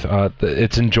with.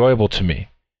 It's enjoyable to me.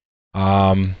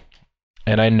 And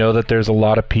I know that there's a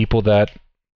lot of people that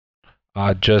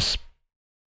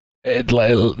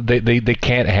they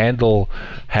can't handle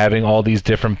having all these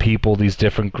different people, these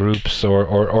different groups,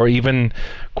 or even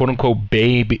quote unquote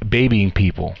babying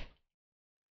people.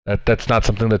 That's not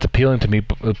something that's appealing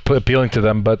to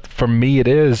them, but for me it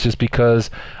is, just because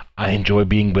I enjoy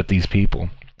being with these people.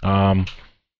 And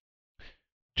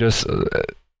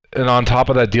on top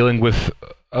of that, dealing with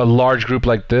a large group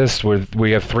like this, where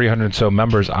we have 300 and so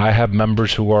members, I have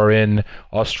members who are in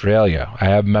Australia. I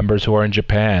have members who are in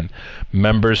Japan,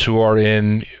 members who are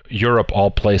in Europe, all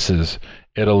places,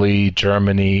 Italy,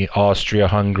 Germany, Austria,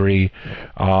 Hungary,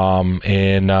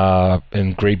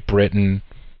 in Great Britain,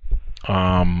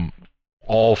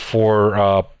 all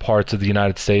 4 parts of the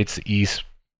United States, East,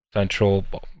 Central.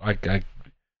 I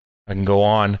can go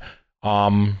on.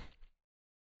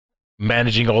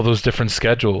 Managing all those different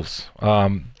schedules.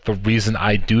 The reason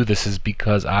I do this is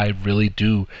because I really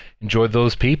do enjoy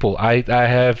those people. I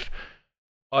have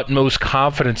utmost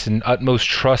confidence and utmost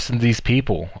trust in these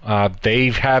people.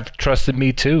 They have trusted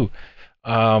me too.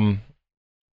 Not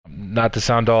to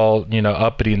sound all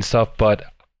uppity and stuff, but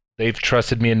they've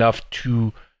trusted me enough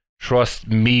to trust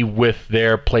me with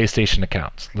their PlayStation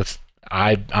accounts.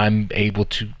 I'm able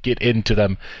to get into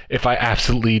them if I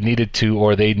absolutely needed to,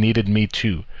 or they needed me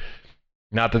to.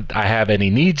 Not that I have any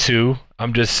need to.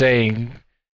 I'm just saying,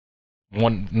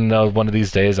 one of these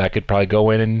days I could probably go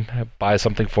in and buy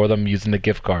something for them using the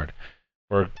gift card,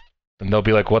 and they'll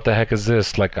be like, "What the heck is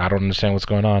this? Like, I don't understand what's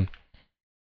going on."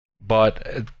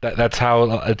 But that's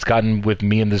how it's gotten with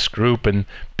me in this group, and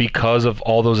because of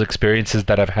all those experiences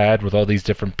that I've had with all these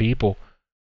different people,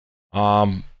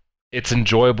 it's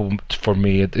enjoyable for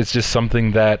me. It's just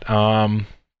something that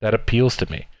appeals to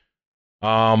me.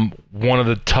 One of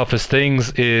the toughest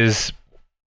things is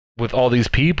with all these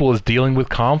people is dealing with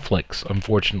conflicts,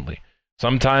 unfortunately.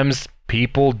 Sometimes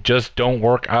people just don't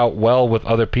work out well with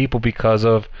other people because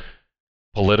of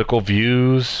political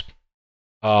views,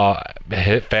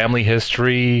 family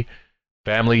history,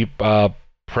 family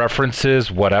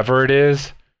preferences, whatever it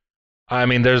is. I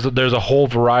mean, there's a whole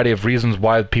variety of reasons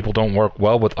why people don't work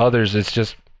well with others. It's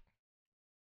just,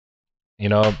 you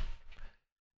know,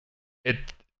 it.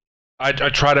 I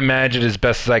try to manage it as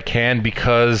best as I can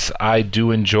because I do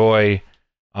enjoy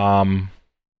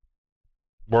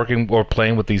working or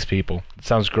playing with these people. It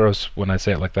sounds gross when I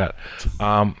say it like that.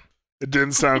 It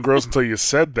didn't sound gross until you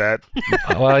said that.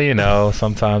 Well,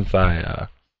 sometimes sometimes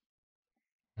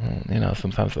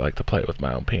I like to play with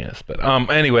my own penis. But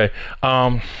anyway,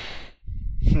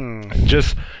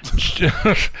 just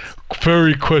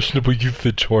very questionable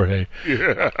usage, Jorge.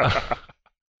 Yeah.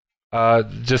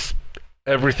 Just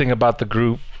everything about the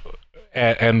group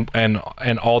and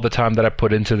all the time that I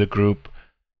put into the group,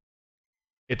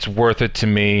 it's worth it to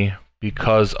me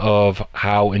because of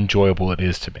how enjoyable it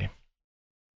is to me.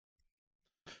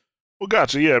 Well,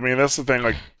 gotcha. Yeah, I mean that's the thing.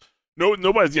 Like,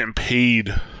 nobody's getting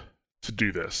paid to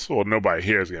do this. Well, nobody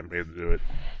here is getting paid to do it.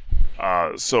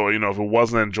 So if it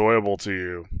wasn't enjoyable to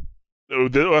you,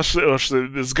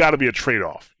 there's got to be a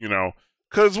trade-off. Because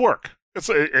it's work.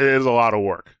 It is a lot of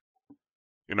work.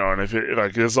 And if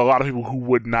there's a lot of people who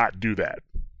would not do that,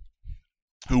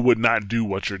 who would not do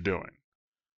what you're doing.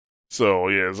 So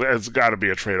yeah, it's got to be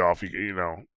a trade-off.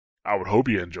 I would hope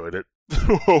you enjoyed it,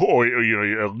 or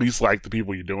you at least like the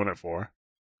people you're doing it for.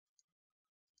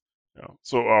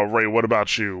 So Ray, what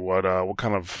about you? What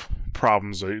kind of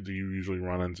problems do you usually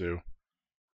run into?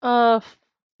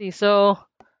 See, so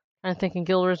I'm thinking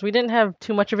Guild Wars. We didn't have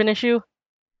too much of an issue,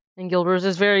 and Guild Wars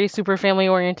is very super family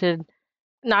oriented,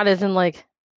 not as in like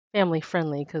family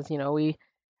friendly, because we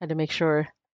had to make sure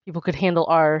people could handle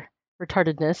our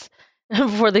retardedness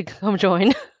before they come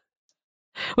join.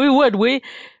 we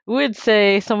would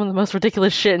say some of the most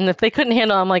ridiculous shit, and if they couldn't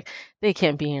handle it, I'm like, they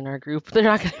can't be in our group. They're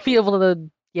not going to be able to.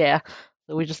 Yeah,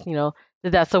 so we just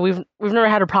did that. So we've never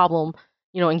had a problem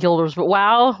in Guild Wars, but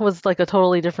WoW was like a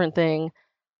totally different thing.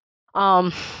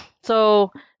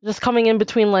 So just coming in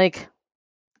between like.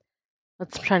 I'm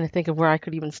trying to think of where I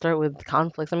could even start with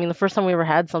conflicts. I mean, the first time we ever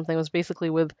had something was basically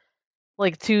with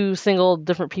like two single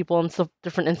different people in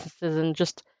different instances, and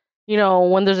just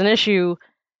when there's an issue,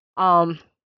 I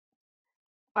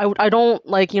don't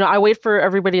like I wait for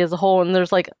everybody as a whole, and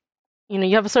there's like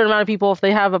you have a certain amount of people. If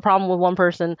they have a problem with one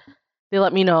person, they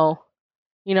let me know.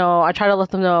 I try to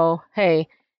let them know, hey,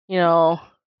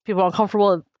 people are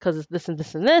uncomfortable because it's this and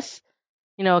this and this.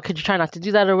 Could you try not to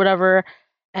do that or whatever?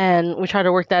 And we try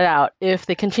to work that out. If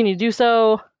they continue to do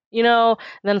so, then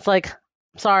it's like,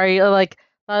 sorry, like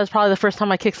that was probably the first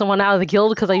time I kicked someone out of the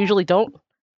guild because I usually don't.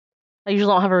 I usually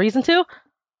don't have a reason to.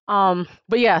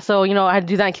 But yeah, so I had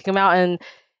to do that and kick him out, and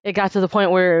it got to the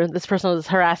point where this person was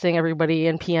harassing everybody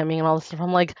and PMing and all this stuff.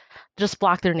 I'm like, just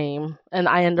block their name, and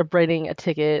I end up writing a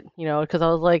ticket, because I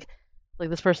was like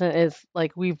this person is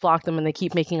like we've blocked them and they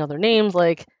keep making other names,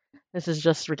 like this is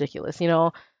just ridiculous,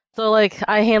 So like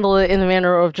I handle it in the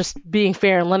manner of just being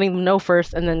fair and letting them know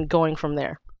first, and then going from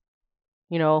there,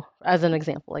 as an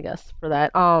example, I guess for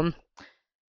that.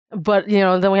 But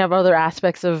then we have other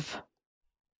aspects of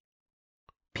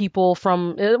people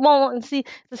from see it's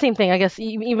the same thing, I guess.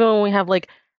 Even when we have like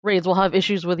raids, we'll have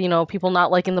issues with people not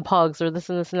liking the pugs or this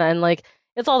and this and that, and like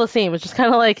it's all the same. It's just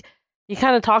kind of like you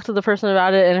kind of talk to the person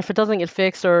about it, and if it doesn't get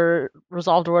fixed or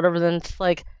resolved or whatever, then it's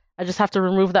like I just have to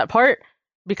remove that part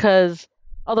because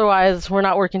otherwise we're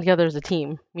not working together as a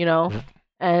team,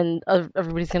 and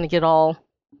everybody's gonna get all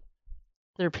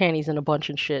their panties in a bunch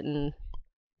and shit, and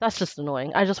that's just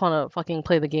annoying. I just want to fucking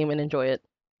play the game and enjoy it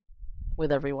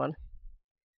with everyone.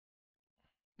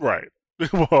 Right.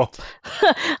 Well,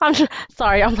 I'm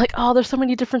sorry. I'm like, oh, there's so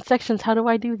many different sections. How do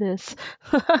I do this?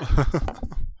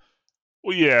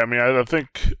 well, yeah. I mean, I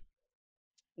think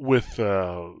with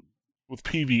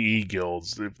PvE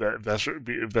guilds, if that's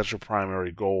your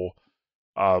primary goal,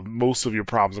 most of your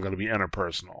problems are going to be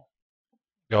interpersonal.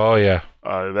 Oh yeah.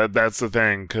 That's the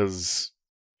thing, because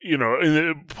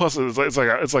plus it's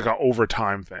like an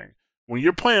overtime thing. When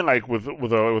you're playing like with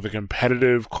a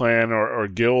competitive clan or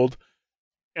guild,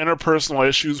 interpersonal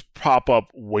issues pop up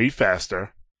way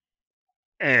faster,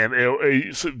 and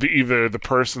either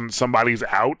somebody's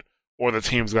out, or the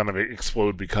team's gonna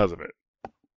explode because of it.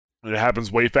 And it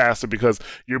happens way faster because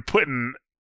you're putting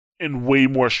in way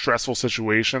more stressful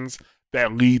situations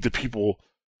that lead to people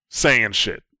saying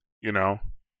shit.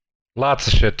 Lots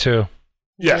of shit too.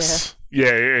 Yes.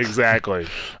 Yeah, exactly.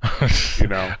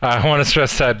 I want to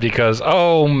stress that because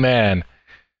oh man,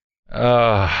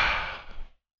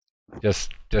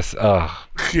 just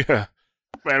yeah.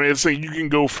 I mean, it's like you can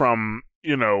go from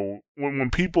when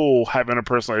people have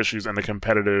interpersonal issues in a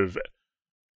competitive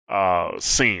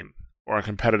scene or a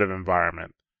competitive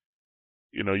environment,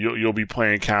 you'll be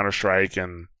playing Counter-Strike,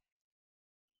 and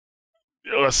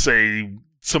let's say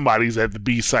somebody's at the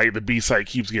B site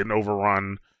keeps getting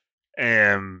overrun,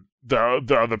 and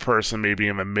the other person may be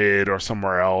in the mid or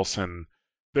somewhere else, and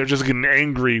they're just getting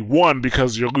angry. One,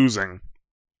 because you're losing.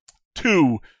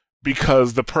 Two,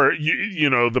 because the place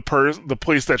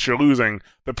that you're losing,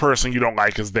 the person you don't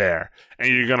like is there, and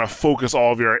you're gonna focus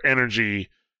all of your energy.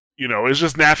 It's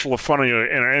just natural to funnel your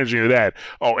energy into that.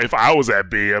 Oh, if I was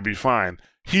at B, I'd be fine.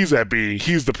 He's at B,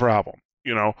 he's the problem.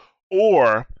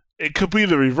 Or it could be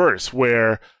the reverse,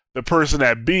 where the person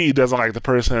at B doesn't like the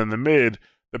person in the mid.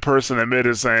 The person in the mid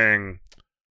is saying,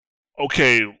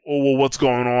 okay, well, what's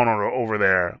going on over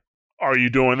there? Are you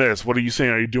doing this? What are you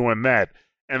saying? Are you doing that?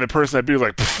 And the person at B is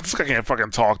like, this guy can't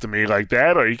fucking talk to me like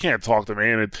that, or you can't talk to me,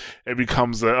 and it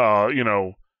becomes a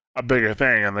bigger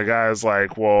thing. And the guy's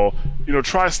like, well,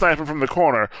 try sniping from the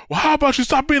corner. Well, how about you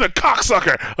stop being a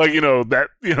cocksucker?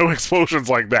 Explosions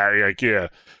like that. You're like, yeah.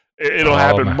 It'll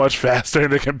happen much faster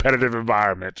in a competitive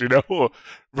environment,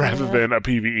 rather than a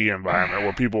PvE environment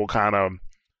where people kind of,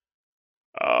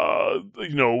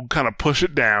 push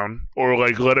it down or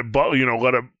like let it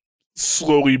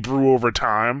slowly brew over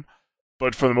time.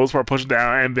 But for the most part, push it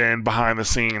down, and then behind the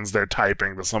scenes, they're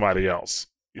typing to somebody else.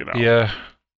 Yeah.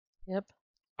 Yep.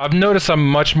 I've noticed I'm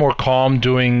much more calm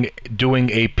doing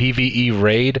a PvE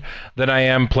raid than I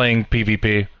am playing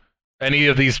PvP. Any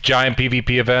of these giant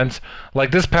PvP events,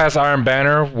 like this past Iron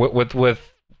Banner with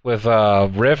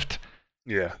Rift,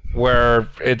 yeah, where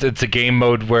it's a game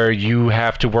mode where you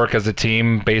have to work as a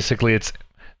team. Basically, it's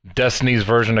Destiny's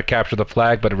version of Capture the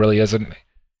Flag, but it really isn't.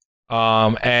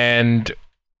 And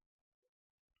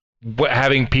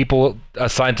having people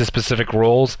assigned to specific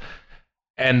roles,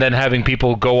 and then having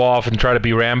people go off and try to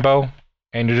be Rambo,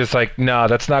 and you're just like, no,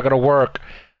 that's not gonna work.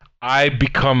 I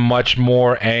become much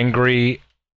more angry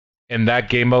in that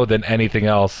game mode than anything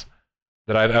else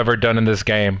that I've ever done in this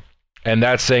game. And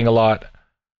that's saying a lot.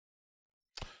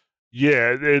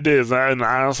 Yeah, it is. And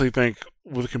I honestly think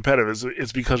with competitive,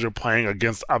 it's because you're playing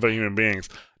against other human beings.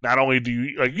 Not only do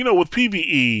you, with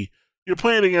PvE, you're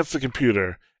playing against the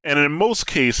computer. And in most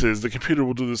cases, the computer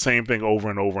will do the same thing over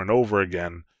and over and over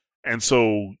again. And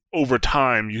so over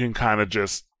time, you can kind of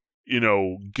just,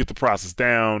 get the process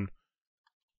down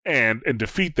and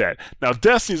defeat that. Now,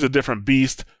 Destiny's a different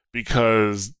beast,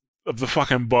 because of the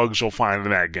fucking bugs you'll find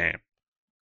in that game.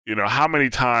 How many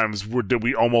times did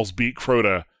we almost beat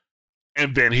Crota,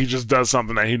 and then he just does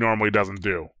something that he normally doesn't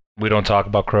do? We don't talk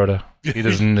about Crota. He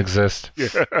doesn't exist.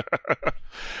 Yeah.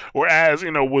 Whereas,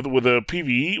 with a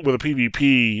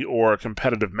PvP or a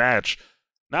competitive match,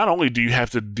 not only do you have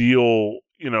to deal,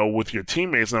 with your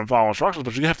teammates and follow instructions,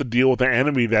 but you have to deal with an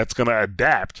enemy that's going to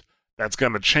adapt, that's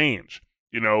going to change.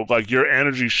 Your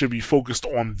energy should be focused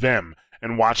on them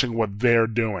and watching what they're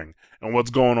doing and what's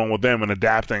going on with them and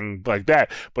adapting like that.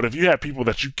 But if you have people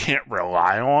that you can't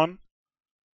rely on,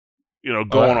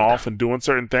 going off and doing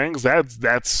certain things,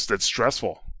 that's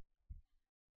stressful.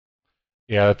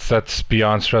 Yeah, that's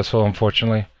beyond stressful,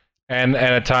 unfortunately. And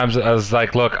at times I was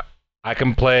like, look, I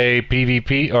can play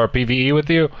PvP or PvE with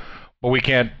you, but we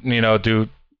can't, do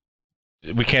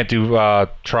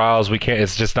trials. We can't.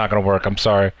 It's just not going to work. I'm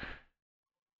sorry.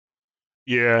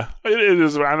 Yeah, it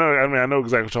is. I know exactly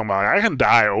what you're talking about. I can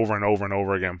die over and over and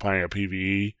over again playing a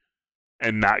PvE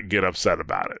and not get upset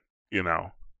about it. You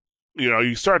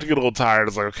start to get a little tired.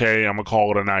 It's like, okay, I'm gonna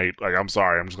call it a night. Like, I'm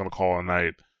sorry, I'm just gonna call it a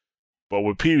night. But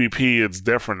with PvP, it's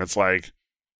different. It's like,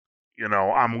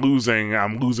 I'm losing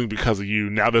because of you.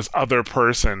 Now this other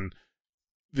person,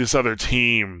 this other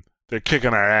team, they're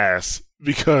kicking our ass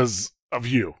because of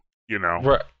you.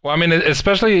 Right. Well, I mean,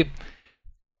 especially.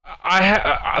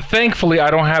 Thankfully,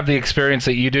 I don't have the experience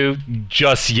that you do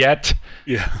just yet.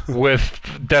 Yeah. With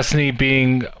Destiny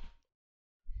being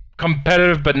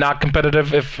competitive but not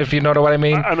competitive, if you know what I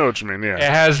mean. I know what you mean. Yeah. It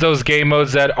has those game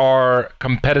modes that are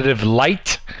competitive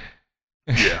light.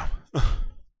 Yeah.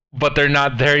 But they're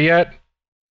not there yet.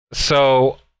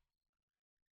 So,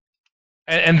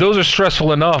 and those are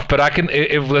stressful enough. But I can,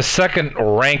 if the second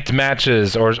ranked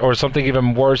matches or something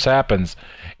even worse happens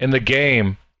in the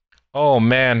game. Oh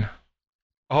man,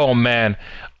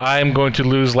 I'm going to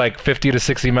lose like 50 to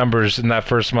 60 members in that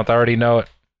first month. I already know it.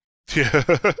 Yeah.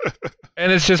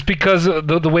 And it's just because of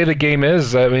the way the game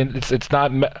is. I mean, it's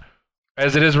not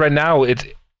as it is right now.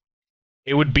 It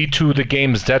would be to the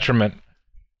game's detriment.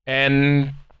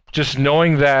 And just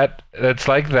knowing that it's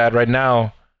like that right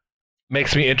now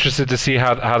makes me interested to see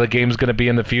how the game's going to be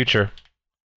in the future,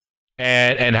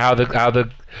 and how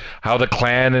the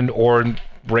clan and or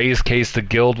Rei's case, the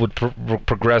guild would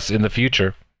progress in the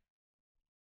future.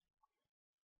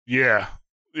 Yeah.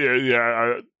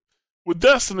 with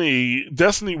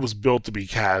Destiny was built to be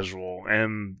casual,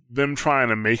 and them trying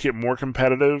to make it more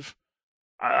competitive,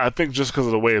 I think just because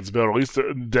of the way it's built, at least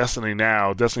Destiny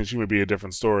 2 may be a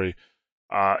different story.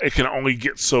 It can only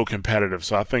get so competitive,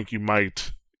 so I think you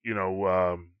might,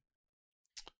 I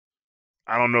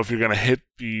don't know if you're going to hit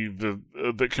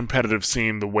the competitive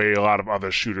scene the way a lot of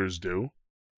other shooters do.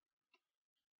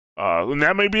 And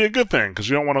that may be a good thing, because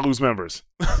you don't want to lose members.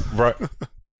 Right.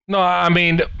 No, I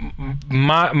mean,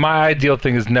 my ideal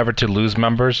thing is never to lose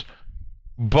members,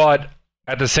 but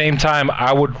at the same time,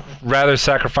 I would rather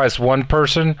sacrifice one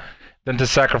person than to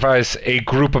sacrifice a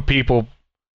group of people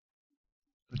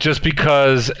just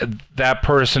because that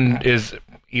person is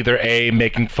either A,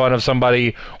 making fun of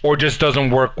somebody, or just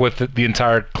doesn't work with the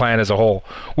entire clan as a whole.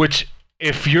 Which,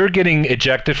 if you're getting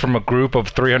ejected from a group of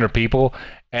 300 people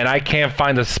and I can't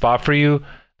find a spot for you,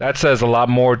 that says a lot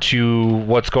more to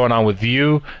what's going on with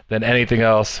you than anything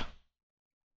else.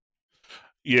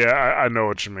 Yeah, I know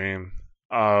what you mean.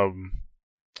 And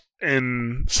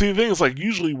see, the thing is, like,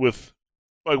 usually with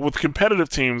competitive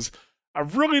teams,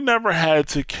 I've really never had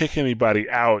to kick anybody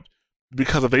out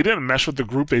because if they didn't mesh with the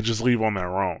group, they just leave on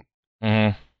their own.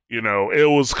 Mm-hmm. It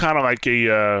was kind of like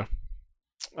a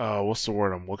what's the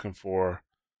word I'm looking for?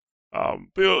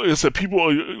 It's that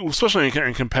people, especially in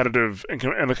a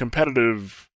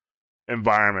competitive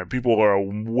environment, people are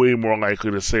way more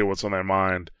likely to say what's on their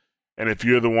mind. And if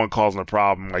you're the one causing the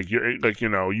problem,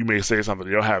 you may say something,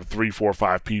 you'll have 3, 4,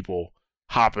 5 people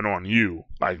hopping on you.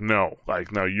 No,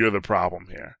 you're the problem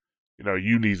here.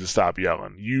 You need to stop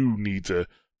yelling. You need to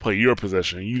play your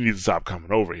position. You need to stop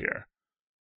coming over here.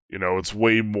 It's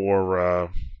way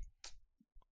more.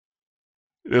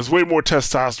 There's way more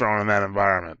testosterone in that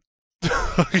environment.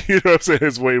 You know what I'm saying?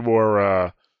 It's way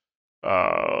more.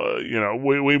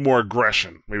 Way more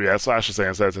aggression. Maybe that's what I should say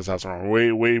instead of testosterone.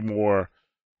 Way more.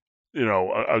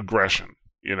 Aggression.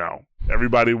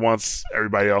 Everybody wants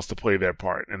everybody else to play their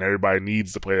part, and everybody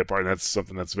needs to play their part. And that's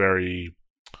something that's very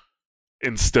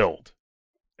instilled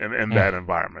in that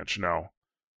environment.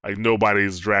 Like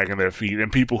nobody's dragging their feet,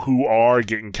 and people who are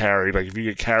getting carried, like if you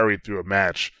get carried through a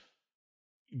match,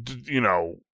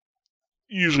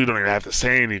 usually don't even have to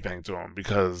say anything to them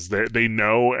because they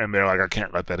know, and they're like, I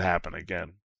can't let that happen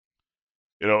again.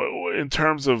 In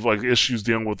terms of like issues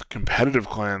dealing with competitive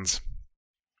clans,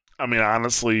 I mean,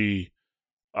 honestly,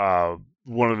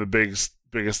 one of the biggest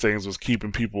things was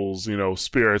keeping people's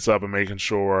spirits up and making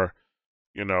sure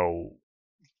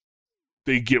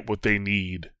they get what they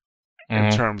need in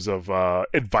terms of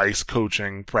advice,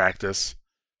 coaching, practice.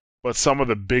 But some of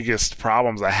the biggest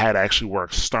problems I had actually were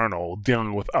external,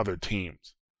 dealing with other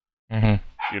teams. Mm-hmm.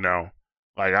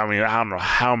 I don't know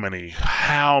how many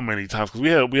times, because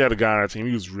we had a guy on our team,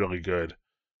 he was really good,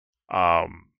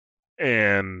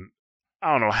 and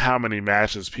I don't know how many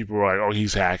matches people were like, "Oh,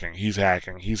 he's hacking,"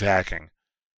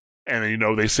 and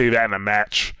then they say that in a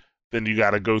match, then you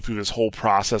got to go through this whole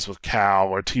process with Cal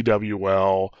or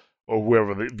TWL or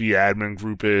whoever the admin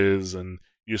group is, and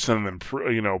you're sending them,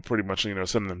 pretty much,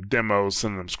 sending them demos,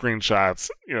 sending them screenshots,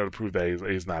 to prove that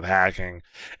he's not hacking.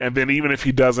 And then even if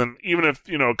he doesn't, even if,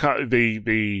 the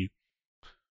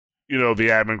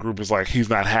admin group is like, he's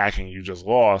not hacking, you just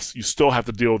lost, you still have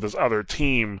to deal with this other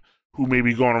team who may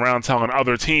be going around telling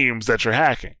other teams that you're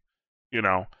hacking,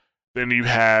 Then you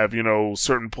have,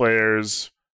 certain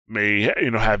players may,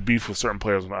 have beef with certain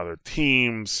players on other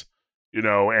teams.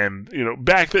 Now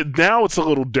it's a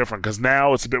little different because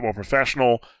now it's a bit more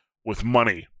professional with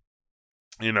money,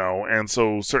 and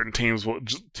so certain teams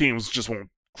just won't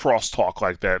crosstalk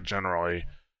like that generally.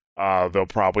 They'll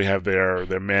probably have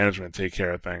their management take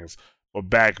care of things. But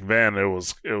back then it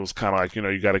was kind of like,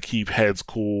 you got to keep heads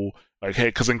cool. Like, hey,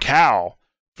 because in Cal,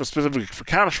 specifically for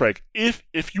Counter-Strike,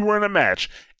 if you were in a match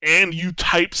and you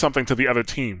type something to the other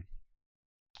team,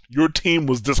 your team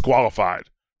was disqualified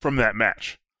from that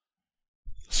match.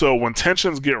 So when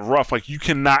tensions get rough, like, you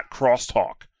cannot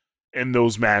crosstalk in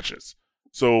those matches.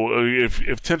 So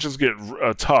if tensions get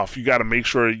tough, you got to make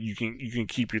sure you can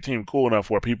keep your team cool enough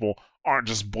where people aren't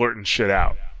just blurting shit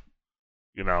out,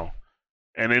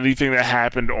 And anything that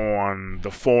happened on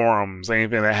the forums,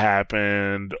 anything that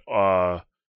happened,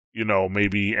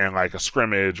 maybe in like a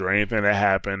scrimmage, or anything that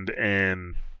happened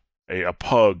in a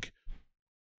pug,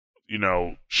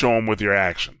 show them with your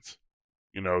actions.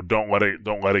 Don't let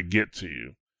it get to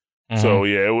you. Mm-hmm. So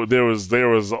yeah, there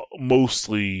was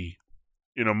mostly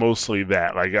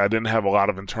that. Like, I didn't have a lot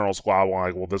of internal squabbling.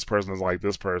 Like, well, this person is like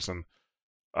this person,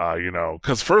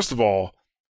 because first of all,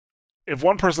 if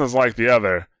one person is like the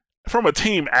other, from a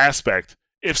team aspect,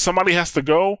 if somebody has to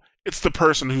go, it's the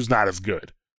person who's not as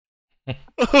good. You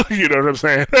know what I'm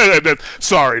saying?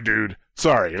 Sorry, dude.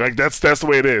 Sorry, like that's the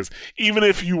way it is. Even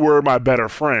if you were my better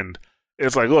friend,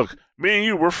 it's like, look, me and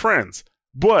you, we're friends,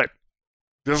 but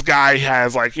this guy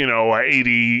has like, you know,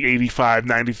 80, 85,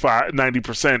 95,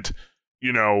 90%,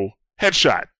 you know,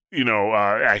 headshot, you know,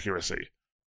 accuracy.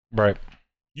 Right.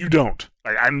 You don't.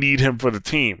 Like, I need him for the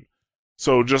team.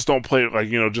 So just don't play, like,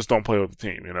 you know, just don't play with the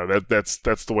team. You know, that's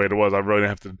the way it was. I really didn't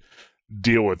have to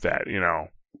deal with that, you know.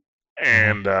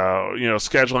 And, you know,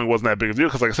 scheduling wasn't that big a deal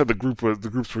because, like I said, the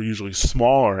groups were usually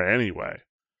smaller anyway.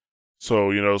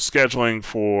 So, you know, scheduling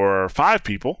for 5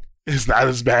 people is not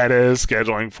as bad as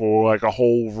scheduling for, like, a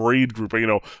whole raid group. You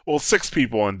know, well, 6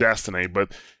 people in Destiny,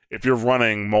 but if you're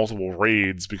running multiple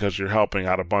raids because you're helping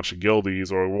out a bunch of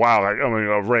guildies or WoW, like, I mean,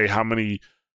 Ray,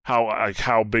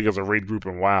 how big is a raid group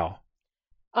in WoW?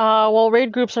 Well,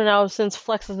 raid groups are now, since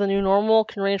Flex is the new normal,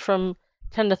 can range from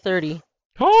 10 to 30.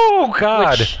 Oh,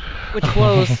 God! Which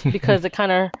blows, because it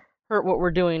kind of hurt what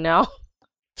we're doing now.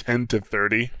 10 to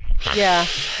 30? Yeah.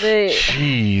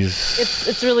 Jeez.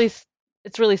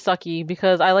 It's really sucky,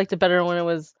 because I liked it better when it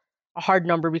was a hard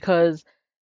number, because,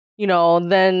 you know,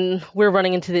 then we're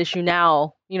running into the issue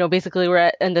now. You know, basically we're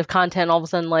at end of content, all of a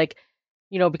sudden, like,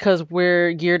 you know, because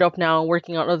we're geared up now and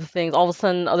working on other things, all of a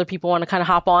sudden other people want to kind of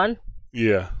hop on.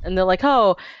 Yeah. And they're like,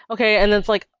 oh, okay. And then it's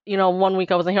like, you know, one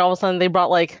week I wasn't here, all of a sudden they brought,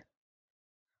 like,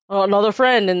 another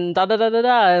friend and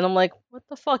da-da-da-da-da. And I'm like, what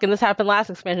the fuck? And this happened last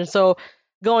expansion. So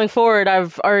going forward,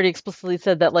 I've already explicitly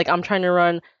said that, like, I'm trying to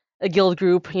run a guild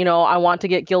group. You know, I want to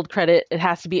get guild credit. It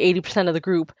has to be 80% of the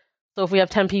group. So if we have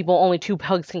 10 people, only 2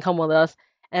 pugs can come with us.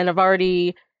 And I've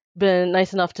already been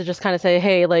nice enough to just kind of say,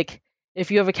 hey, like, if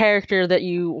you have a character that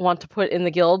you want to put in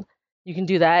the guild, you can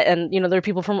do that. And, you know, there are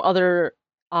people from other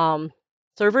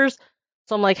servers.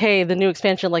 So I'm like, hey, the new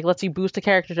expansion, like, lets you boost a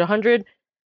character to 100.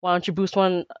 Why don't you boost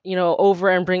one, you know, over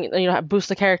and bring, you know, boost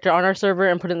the character on our server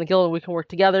and put it in the guild, and we can work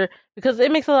together, because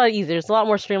it makes it a lot easier. It's a lot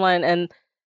more streamlined, and,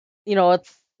 you know,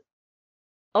 it's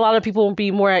a lot of people will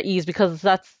be more at ease, because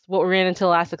that's what we ran into the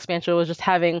last expansion, was just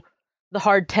having the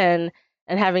hard 10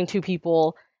 and having 2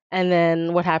 people, and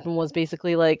then what happened was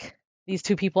basically, like, these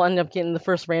 2 people ended up getting the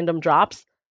first random drops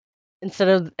instead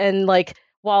of, and, like,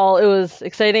 while it was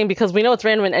exciting because we know it's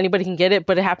random and anybody can get it,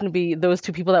 but it happened to be those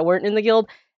 2 people that weren't in the guild.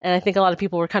 And I think a lot of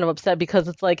people were kind of upset because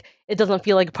it's like, it doesn't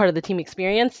feel like a part of the team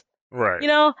experience, Right. you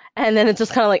know? And then it's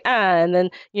just kind of like, and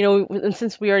then, you know, and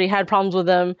since we already had problems with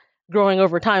them growing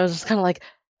over time, it was just kind of like,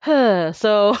 huh.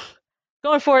 So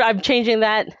going forward, I'm changing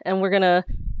that, and we're going to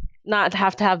not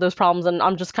have to have those problems. And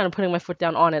I'm just kind of putting my foot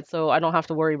down on it, so I don't have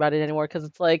to worry about it anymore, because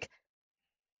it's like,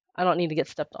 I don't need to get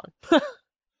stepped on.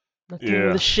 Not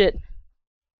doing the shit.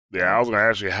 Yeah, I was going to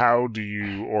ask you, how do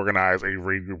you organize a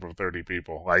raid group of 30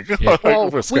 people? Like, Yeah.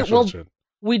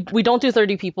 we don't do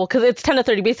 30 people, because it's 10 to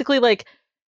 30. Basically, like,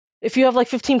 if you have, like,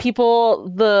 15 people,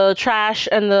 the trash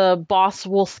and the boss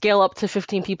will scale up to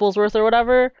 15 people's worth or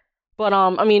whatever. But,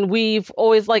 I mean, I've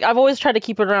always tried to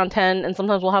keep it around 10, and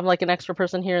sometimes we'll have, like, an extra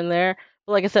person here and there.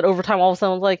 But like I said, over time, all of a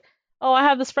sudden, it's like, oh, I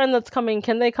have this friend that's coming,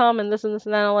 can they come? And this and this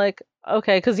and that. I'm like,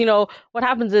 okay, because, you know, what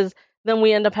happens is, then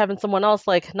we end up having someone else,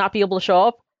 like, not be able to show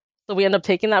up. So we end up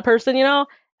taking that person, you know?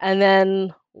 And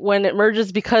then when it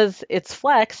merges, because it's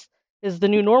Flex is the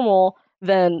new normal,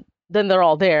 then they're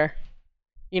all there,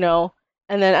 you know?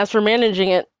 And then as for managing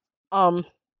it,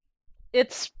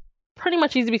 it's pretty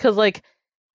much easy, because, like,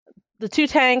 the 2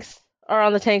 tanks are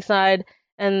on the tank side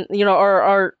and, you know,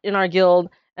 are in our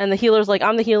guild, and the healer's like,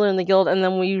 I'm the healer in the guild, and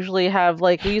then we usually have,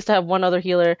 like, we used to have one other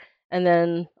healer and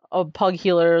then a pug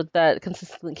healer that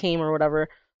consistently came or whatever.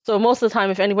 So most of the time,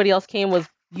 if anybody else came, was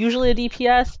usually a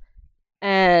DPS,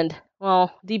 and,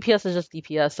 well, DPS is just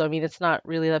DPS, so I mean, it's not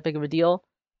really that big of a deal.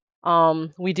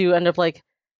 We do end up, like,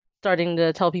 starting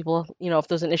to tell people, you know, if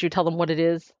there's an issue, tell them what it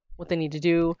is, what they need to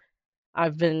do.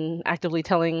 I've been actively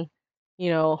telling, you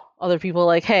know, other people,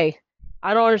 like, hey,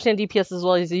 I don't understand DPS as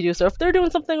well as you do, so if they're doing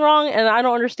something wrong and I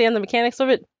don't understand the mechanics of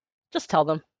it, just tell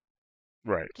them.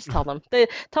 Right. Just tell them.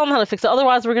 Tell them how to fix it.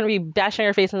 Otherwise, we're going to be bashing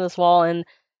our face in this wall, and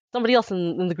somebody else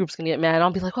in the group's going to get mad.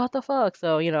 I'll be like, what the fuck?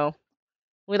 So, you know,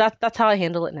 that's how I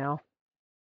handle it now.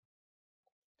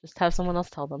 Just have someone else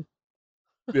tell them.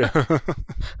 Yeah.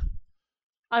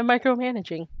 I'm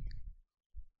micromanaging.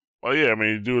 Well, yeah, I mean,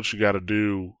 you do what you got to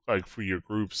do, like, for your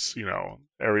groups, you know.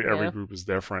 Every group is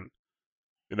different.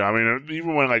 You know, I mean,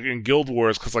 even when, like, in Guild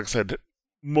Wars, because, like I said,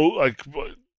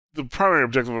 the primary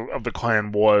objective of the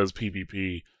clan was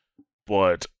PvP,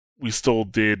 but we still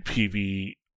did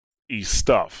PvE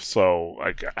stuff. So,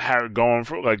 like,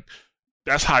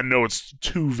 that's how I know it's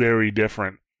 2 very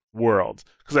different worlds.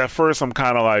 Because at first, I'm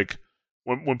kind of like,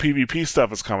 when PvP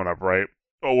stuff is coming up, right?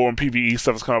 Or when PvE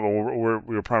stuff is coming up, and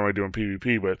we were primarily doing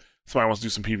PvP, but somebody wants to do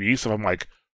some PvE stuff, I'm like,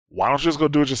 why don't you just go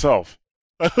do it yourself?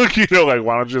 You know, like,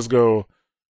 why don't you just go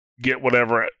get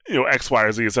whatever, you know, X, Y,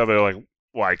 or Z. So they're like,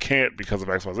 well, I can't because of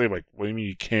X, Y, Z. I'm like, what do you mean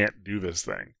you can't do this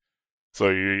thing? So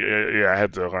I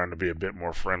had to learn to be a bit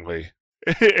more friendly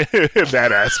in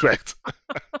that aspect.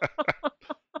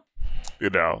 You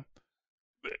know,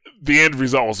 the end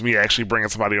result was me actually bringing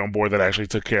somebody on board that actually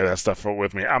took care of that stuff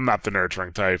with me. I'm not the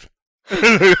nurturing type.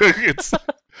 it's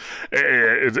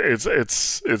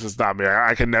just not me.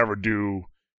 I can never do,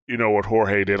 you know, what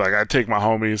Jorge did. Like, I take my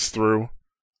homies through,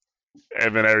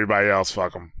 and then everybody else,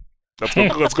 fuck them.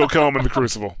 Let's go kill them in the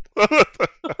Crucible.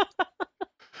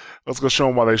 Let's go show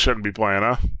them why they shouldn't be playing,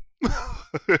 huh?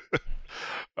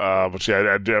 But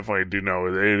yeah, I definitely do know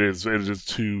it is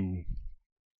two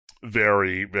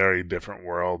very, very different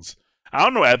worlds. I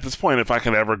don't know at this point if I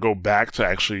can ever go back to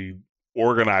actually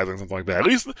organizing something like that. At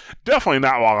least, definitely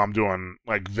not while I'm doing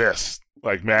like this,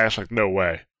 like MASH. Like, no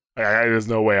way. There's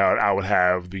no way I would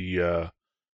have the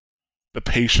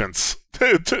patience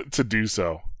to do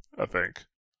so. I think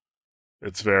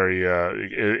it's very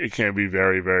it can be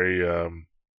very, very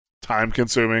time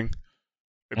consuming.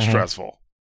 It's stressful,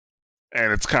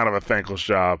 and it's kind of a thankless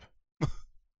job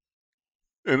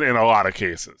in a lot of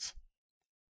cases.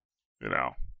 You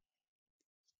know,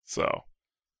 so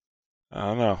I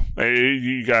don't know. Hey,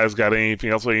 you guys got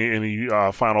anything else? Any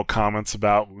final comments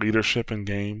about leadership in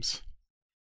games?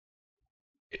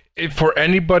 For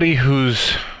anybody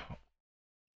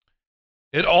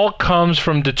it all comes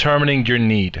from determining your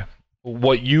need,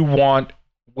 what you want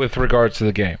with regards to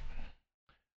the game.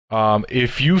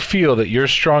 If you feel that you're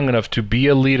strong enough to be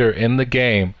a leader in the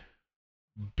game,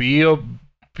 be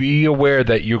aware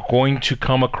that you're going to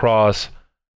come across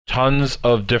tons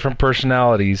of different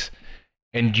personalities,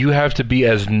 and you have to be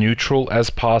as neutral as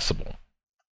possible.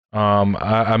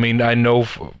 I mean, I know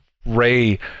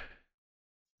Rei,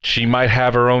 she might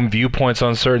have her own viewpoints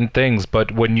on certain things,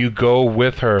 but when you go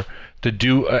with her to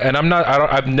do, and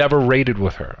I've never raided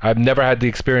with her. I've never had the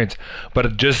experience,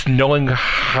 but just knowing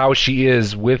how she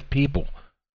is with people,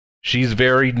 she's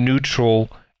very neutral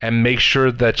and makes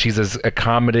sure that she's as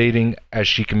accommodating as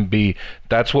she can be.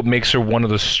 That's what makes her one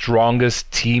of the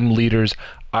strongest team leaders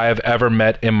I have ever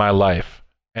met in my life.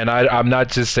 And I'm not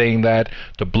just saying that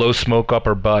to blow smoke up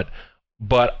her butt,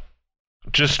 but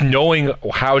just knowing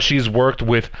how she's worked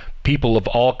with people of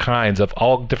all kinds, of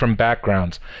all different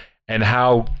backgrounds, and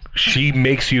how she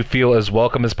makes you feel as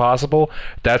welcome as possible,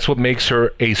 that's what makes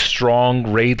her a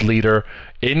strong raid leader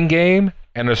in game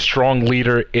and a strong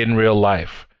leader in real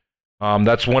life.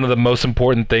 That's one of the most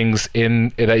important things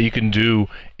that you can do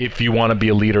if you want to be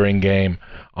a leader in game.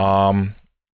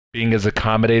 Being as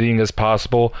accommodating as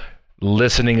possible,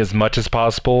 listening as much as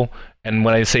possible. And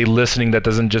when I say listening, that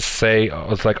doesn't just say,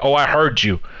 it's like, oh, I heard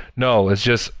you. No, it's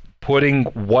just putting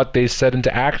what they said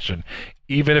into action.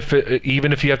 Even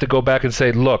if you have to go back and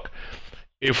say, look,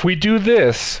 if we do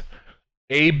this,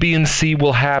 A, B, and C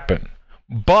will happen.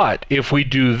 But if we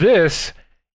do this,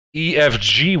 E, F,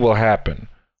 G will happen.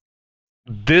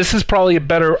 This is probably a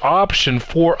better option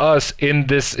for us in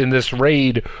this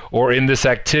raid or in this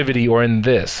activity or in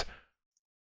this.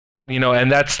 You know,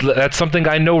 and that's something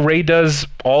I know Rei does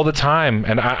all the time,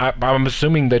 and I'm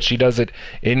assuming that she does it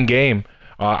in game.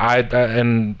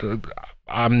 I'm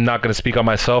not going to speak on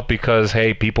myself because,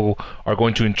 hey, people are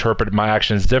going to interpret my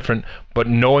actions different. But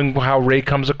knowing how Rei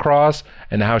comes across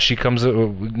and how she comes,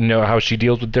 how she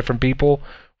deals with different people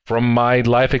from my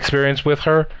life experience with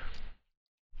her,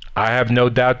 I have no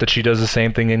doubt that she does the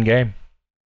same thing in game.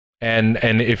 And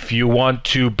if you want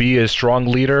to be a strong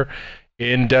leader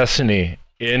in Destiny,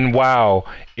 in WoW,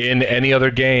 in any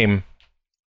other game,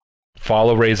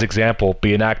 follow Rei's example.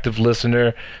 Be an active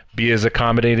listener, be as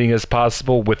accommodating as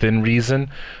possible within reason,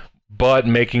 but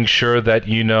making sure that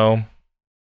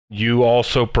you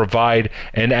also provide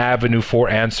an avenue for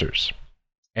answers.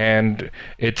 And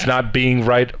it's not being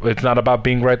right. It's not about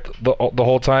being right the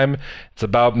whole time. It's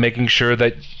about making sure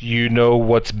that you know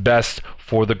what's best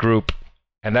for the group.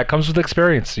 And that comes with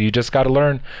experience. You just got to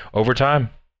learn over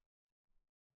time.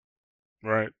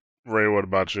 Right. Rei, what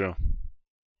about you?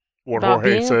 What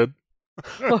Jorge said?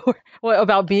 What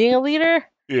about being a leader?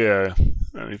 Yeah.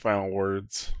 Any final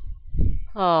words?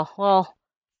 Oh, well,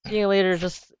 being a leader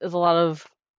just is a lot of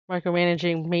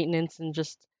micromanaging, maintenance, and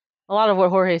just a lot of what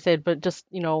Jorge said, but just,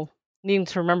 needing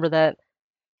to remember that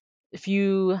if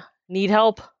you need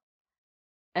help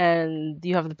and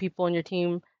you have the people on your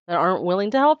team that aren't willing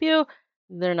to help you,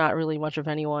 they're not really much of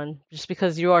anyone. Just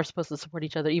because you are supposed to support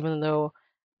each other, even though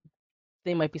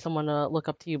they might be someone to look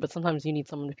up to you, but sometimes you need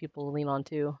someone to people to lean on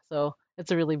too. So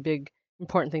it's a really big,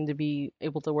 important thing to be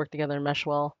able to work together and mesh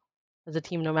well as a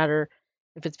team, no matter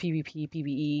if it's PvP,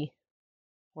 PvE,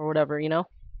 or whatever, you know?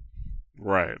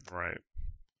 Right.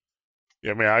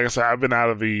 Yeah, I mean, like I said, I've been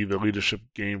out of the leadership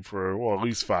game for, well, at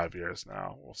least 5 years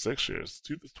now. Well, 6 years.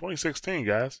 2016,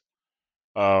 guys.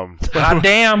 Hot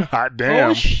damn. Hot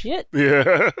damn. Oh, shit.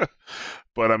 Yeah.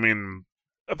 But, I mean,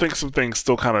 I think some things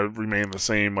still kind of remain the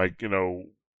same, like, you know.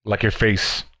 Like your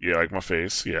face. Yeah, like my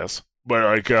face, yes. But,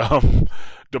 like,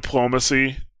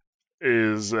 diplomacy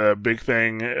is a big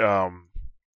thing.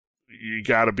 You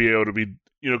got to be able to be,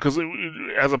 you know, because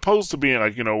as opposed to being,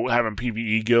 like, you know, having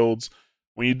PvE guilds,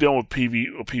 when you're dealing with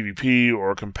PvP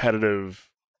or competitive,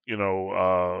 you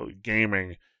know,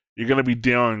 gaming, you're going to be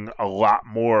dealing a lot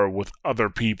more with other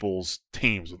people's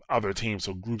teams,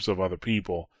 so groups of other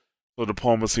people. So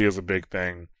diplomacy is a big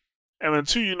thing. And then,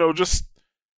 too, you know, just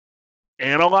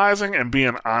analyzing and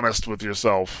being honest with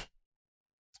yourself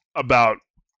about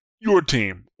your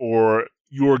team or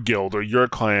your guild or your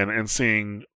clan and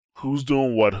seeing who's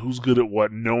doing what, who's good at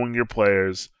what, knowing your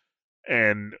players.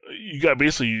 And you got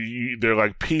basically, they're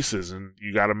like pieces, and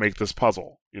you got to make this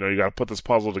puzzle. You know, you got to put this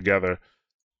puzzle together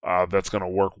that's going to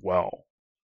work well.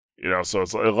 You know, so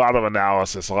it's a lot of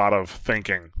analysis, a lot of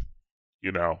thinking,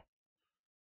 you know,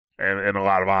 and a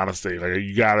lot of honesty. Like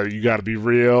you gotta be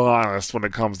real honest when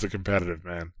it comes to competitive,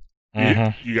 man.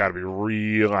 Mm-hmm. You got to be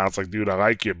real honest. Like, dude, I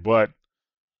like you, but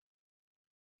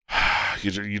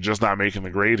you're just not making the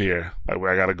grade here. Like,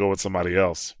 I got to go with somebody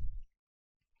else.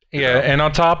 Yeah, and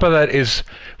on top of that is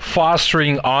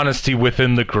fostering honesty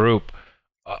within the group.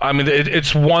 I mean,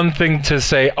 it's one thing to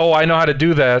say, "Oh, I know how to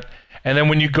do that," and then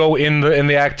when you go in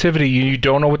the activity, you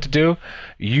don't know what to do.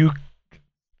 You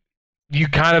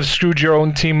kind of screwed your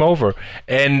own team over,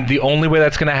 and the only way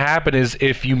that's going to happen is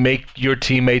if you make your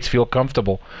teammates feel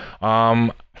comfortable.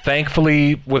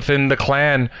 Thankfully, within the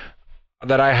clan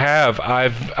that I have,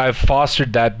 I've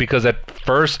fostered that, because at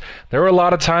first there were a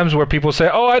lot of times where people say,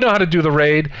 "Oh, I know how to do the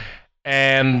raid,"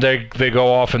 and they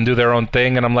go off and do their own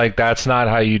thing, and I'm like, that's not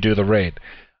how you do the raid.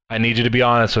 I need you to be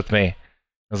honest with me.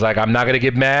 It's like, I'm not gonna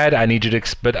get mad. I need you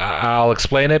to, but I'll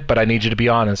explain it, but I need you to be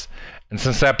honest. And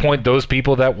since that point, those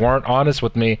people that weren't honest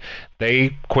with me,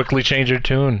 they quickly changed their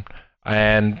tune,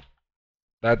 and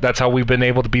that's how we've been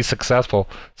able to be successful.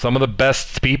 Some of the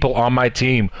best people on my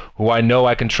team, who I know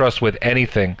I can trust with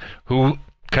anything, who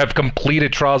have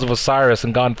completed Trials of Osiris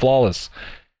and gone flawless,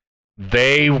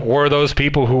 they were those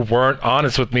people who weren't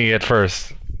honest with me at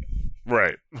first.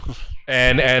 Right.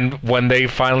 And when they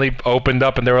finally opened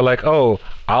up and they were like, "Oh,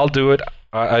 I'll do it.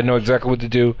 I know exactly what to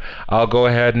do. I'll go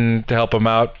ahead and help them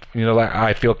out. You know, like,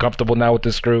 I feel comfortable now with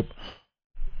this group."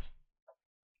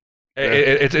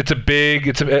 It's a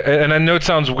big, and I know it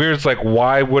sounds weird. It's like,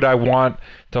 why would I want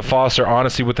to foster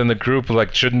honesty within the group?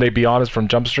 Like, shouldn't they be honest from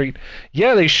Jump Street?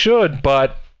 Yeah, they should,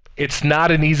 but it's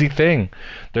not an easy thing.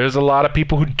 There's a lot of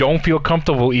people who don't feel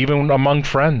comfortable even among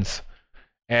friends,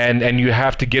 and you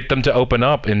have to get them to open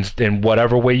up in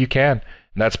whatever way you can.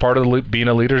 And that's part of being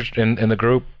a leader in the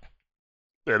group.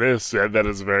 It is. Yeah, that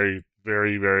is a very,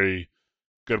 very, very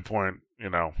good point. You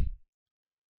know.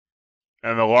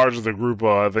 And the larger the group,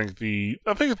 I think the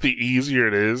easier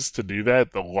it is to do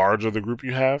that, the larger the group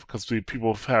you have, because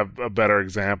people have a better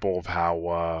example of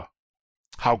how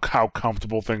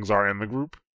comfortable things are in the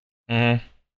group. Mm-hmm.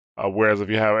 Whereas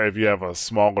if you have a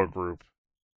smaller group,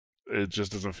 it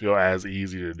just doesn't feel as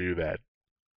easy to do that.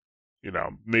 You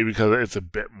know, maybe because it's a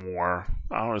bit more.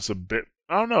 I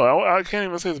don't know. I can't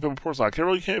even say it's a bit more personal.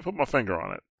 I can't put my finger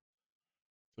on it,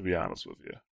 to be honest with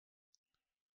you.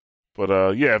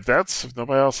 But yeah, if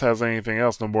nobody else has anything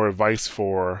else, no more advice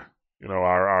for, you know,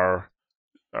 our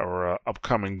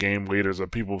upcoming game leaders or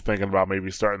people thinking about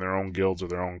maybe starting their own guilds or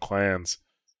their own clans,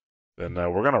 then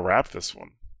we're gonna wrap this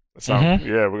one.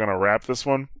 Yeah, we're gonna wrap this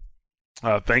one.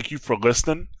 Thank you for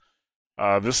listening.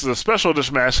 This is a special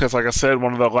edition Mashcast, like I said,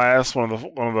 one of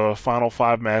the final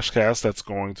 5 Mashcasts that's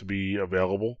going to be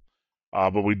available.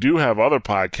 But we do have other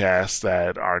podcasts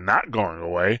that are not going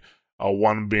away.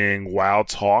 One being WoW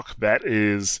Talk, that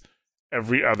is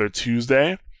every other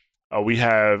Tuesday. We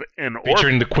have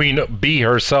featuring the Queen Bee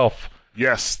herself.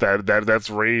 Yes, that's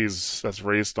Rei's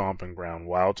stomping ground.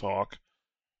 WoW Talk.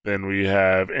 Then we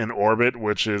have In Orbit,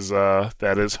 which is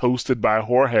that is hosted by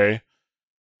Jorge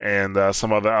and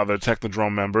some other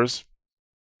Technodrome members.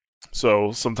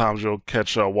 So sometimes you'll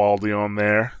catch Waldy on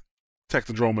there.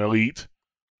 Technodrome Elite.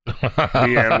 Me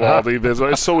and Waldy.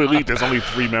 It's so elite. There's only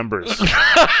 3 members.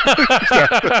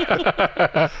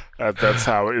 That's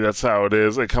how it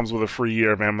is. It comes with a free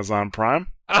year of Amazon Prime,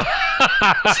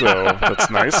 so that's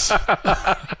nice.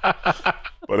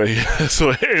 But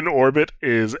so In Orbit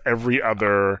is every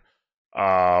other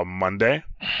Monday,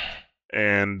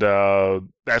 And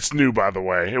that's new, by the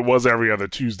way. It was every other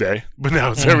Tuesday, but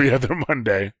now it's every other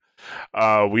Monday.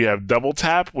 We have Double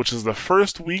Tap, which is the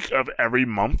first week of every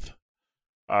month.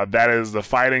 That is the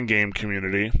fighting game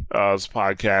community's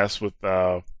podcast with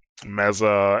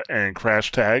Meza and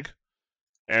Crash Tag.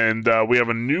 And we have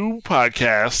a new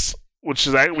podcast, which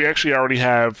is we actually already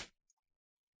have.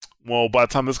 Well, by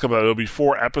the time this comes out, it'll be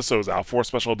 4 episodes out, 4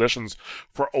 special editions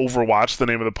for Overwatch. The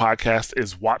name of the podcast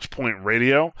is Watchpoint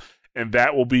Radio, and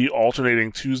that will be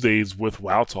alternating Tuesdays with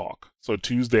WoW Talk. So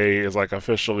Tuesday is like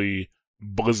officially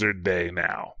Blizzard Day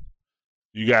now.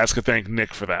 You guys could thank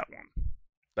Nick for that one.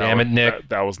 Damn it, Nick.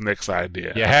 That was Nick's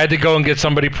idea. You had to go and get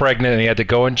somebody pregnant, and you had to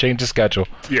go and change the schedule.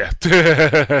 Yeah.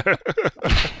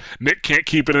 Nick can't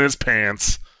keep it in his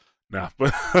pants. No,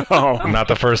 but not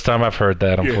the first time I've heard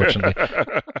that, unfortunately.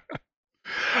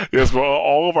 Yes, well,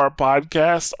 all of our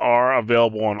podcasts are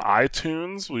available on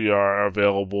iTunes. We are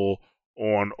available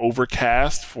on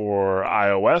Overcast for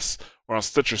iOS. We're on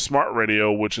Stitcher Smart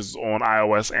Radio, which is on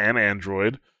iOS and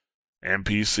Android and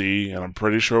PC, and I'm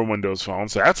pretty sure Windows Phone.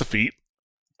 So that's a feat.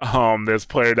 There's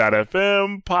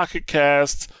Player.fm, Pocket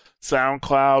Casts,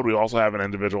 SoundCloud. We also have an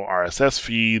individual RSS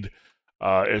feed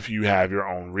if you have your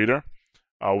own reader.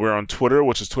 We're on Twitter,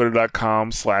 which is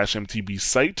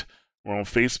twitter.com/mtbsite. We're on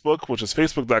Facebook, which is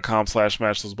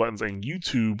facebook.com/mashthosebuttons, and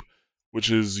YouTube,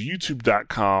 which is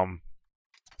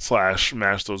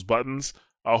youtube.com/mashthosebuttons.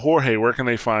 Jorge, where can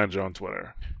they find you on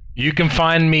Twitter? You can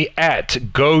find me at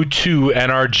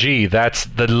go2nrg. That's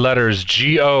the letters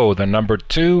GO, the number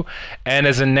 2, N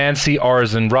as in Nancy, R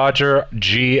as in Roger,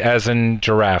 G as in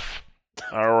giraffe.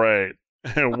 All right.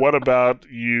 And what about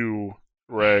you,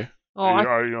 Ray? Oh,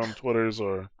 are you on Twitters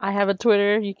or? I have a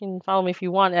Twitter. You can follow me if you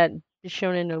want at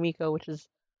Bishonen Nomiko, which is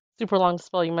super long to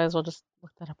spell. You might as well just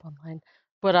look that up online.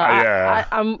 But yeah.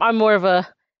 I'm more of a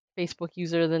Facebook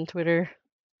user than Twitter.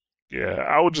 Yeah,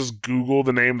 I would just Google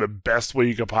the name the best way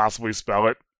you could possibly spell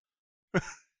it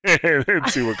and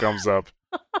see what comes up.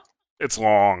 It's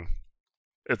long.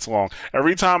 It's long.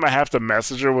 Every time I have to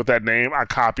message her with that name, I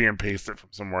copy and paste it from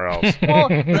somewhere else. Well,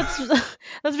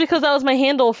 that's because that was my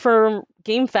handle for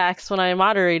GameFAQs when I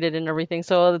moderated and everything.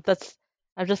 So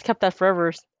I've just kept that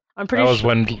forever. I'm pretty. That was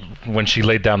when she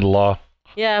laid down the law.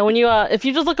 Yeah, when you if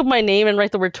you just look up my name and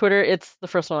write the word Twitter, it's the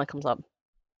first one that comes up.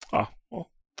 Oh, well,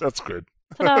 that's good.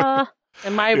 Ta-da!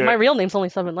 And my real name's only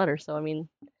 7 letters, so I mean,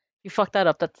 if you fuck that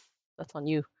up, that's on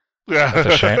you. Yeah.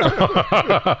 That's a shame.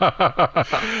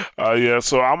 Yeah,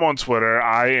 so I'm on Twitter.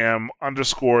 I am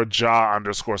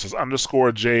 _Ja_ says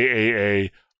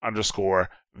 _JAA_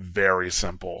 very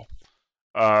simple.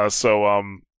 Yeah,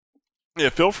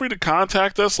 feel free to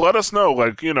contact us. Let us know,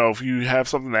 like, if you have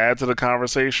something to add to the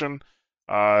conversation.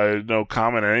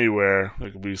 Comment anywhere.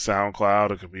 It could be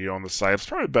SoundCloud. It could be on the site. It's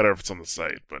probably better if it's on the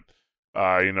site, but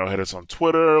hit us on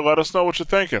Twitter. Let us know what you're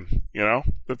thinking.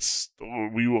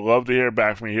 We would love to hear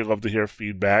back from you. We'd love to hear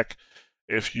feedback.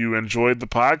 If you enjoyed the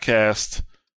podcast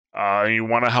and you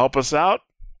want to help us out,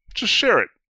 just share it.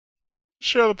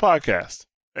 Share the podcast,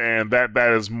 and that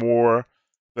is more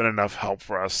than enough help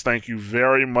for us. Thank you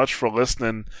very much for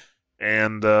listening,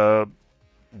 and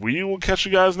we will catch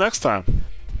you guys next time.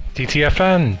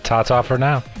 TTFN, ta-ta for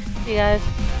now. See you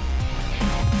guys.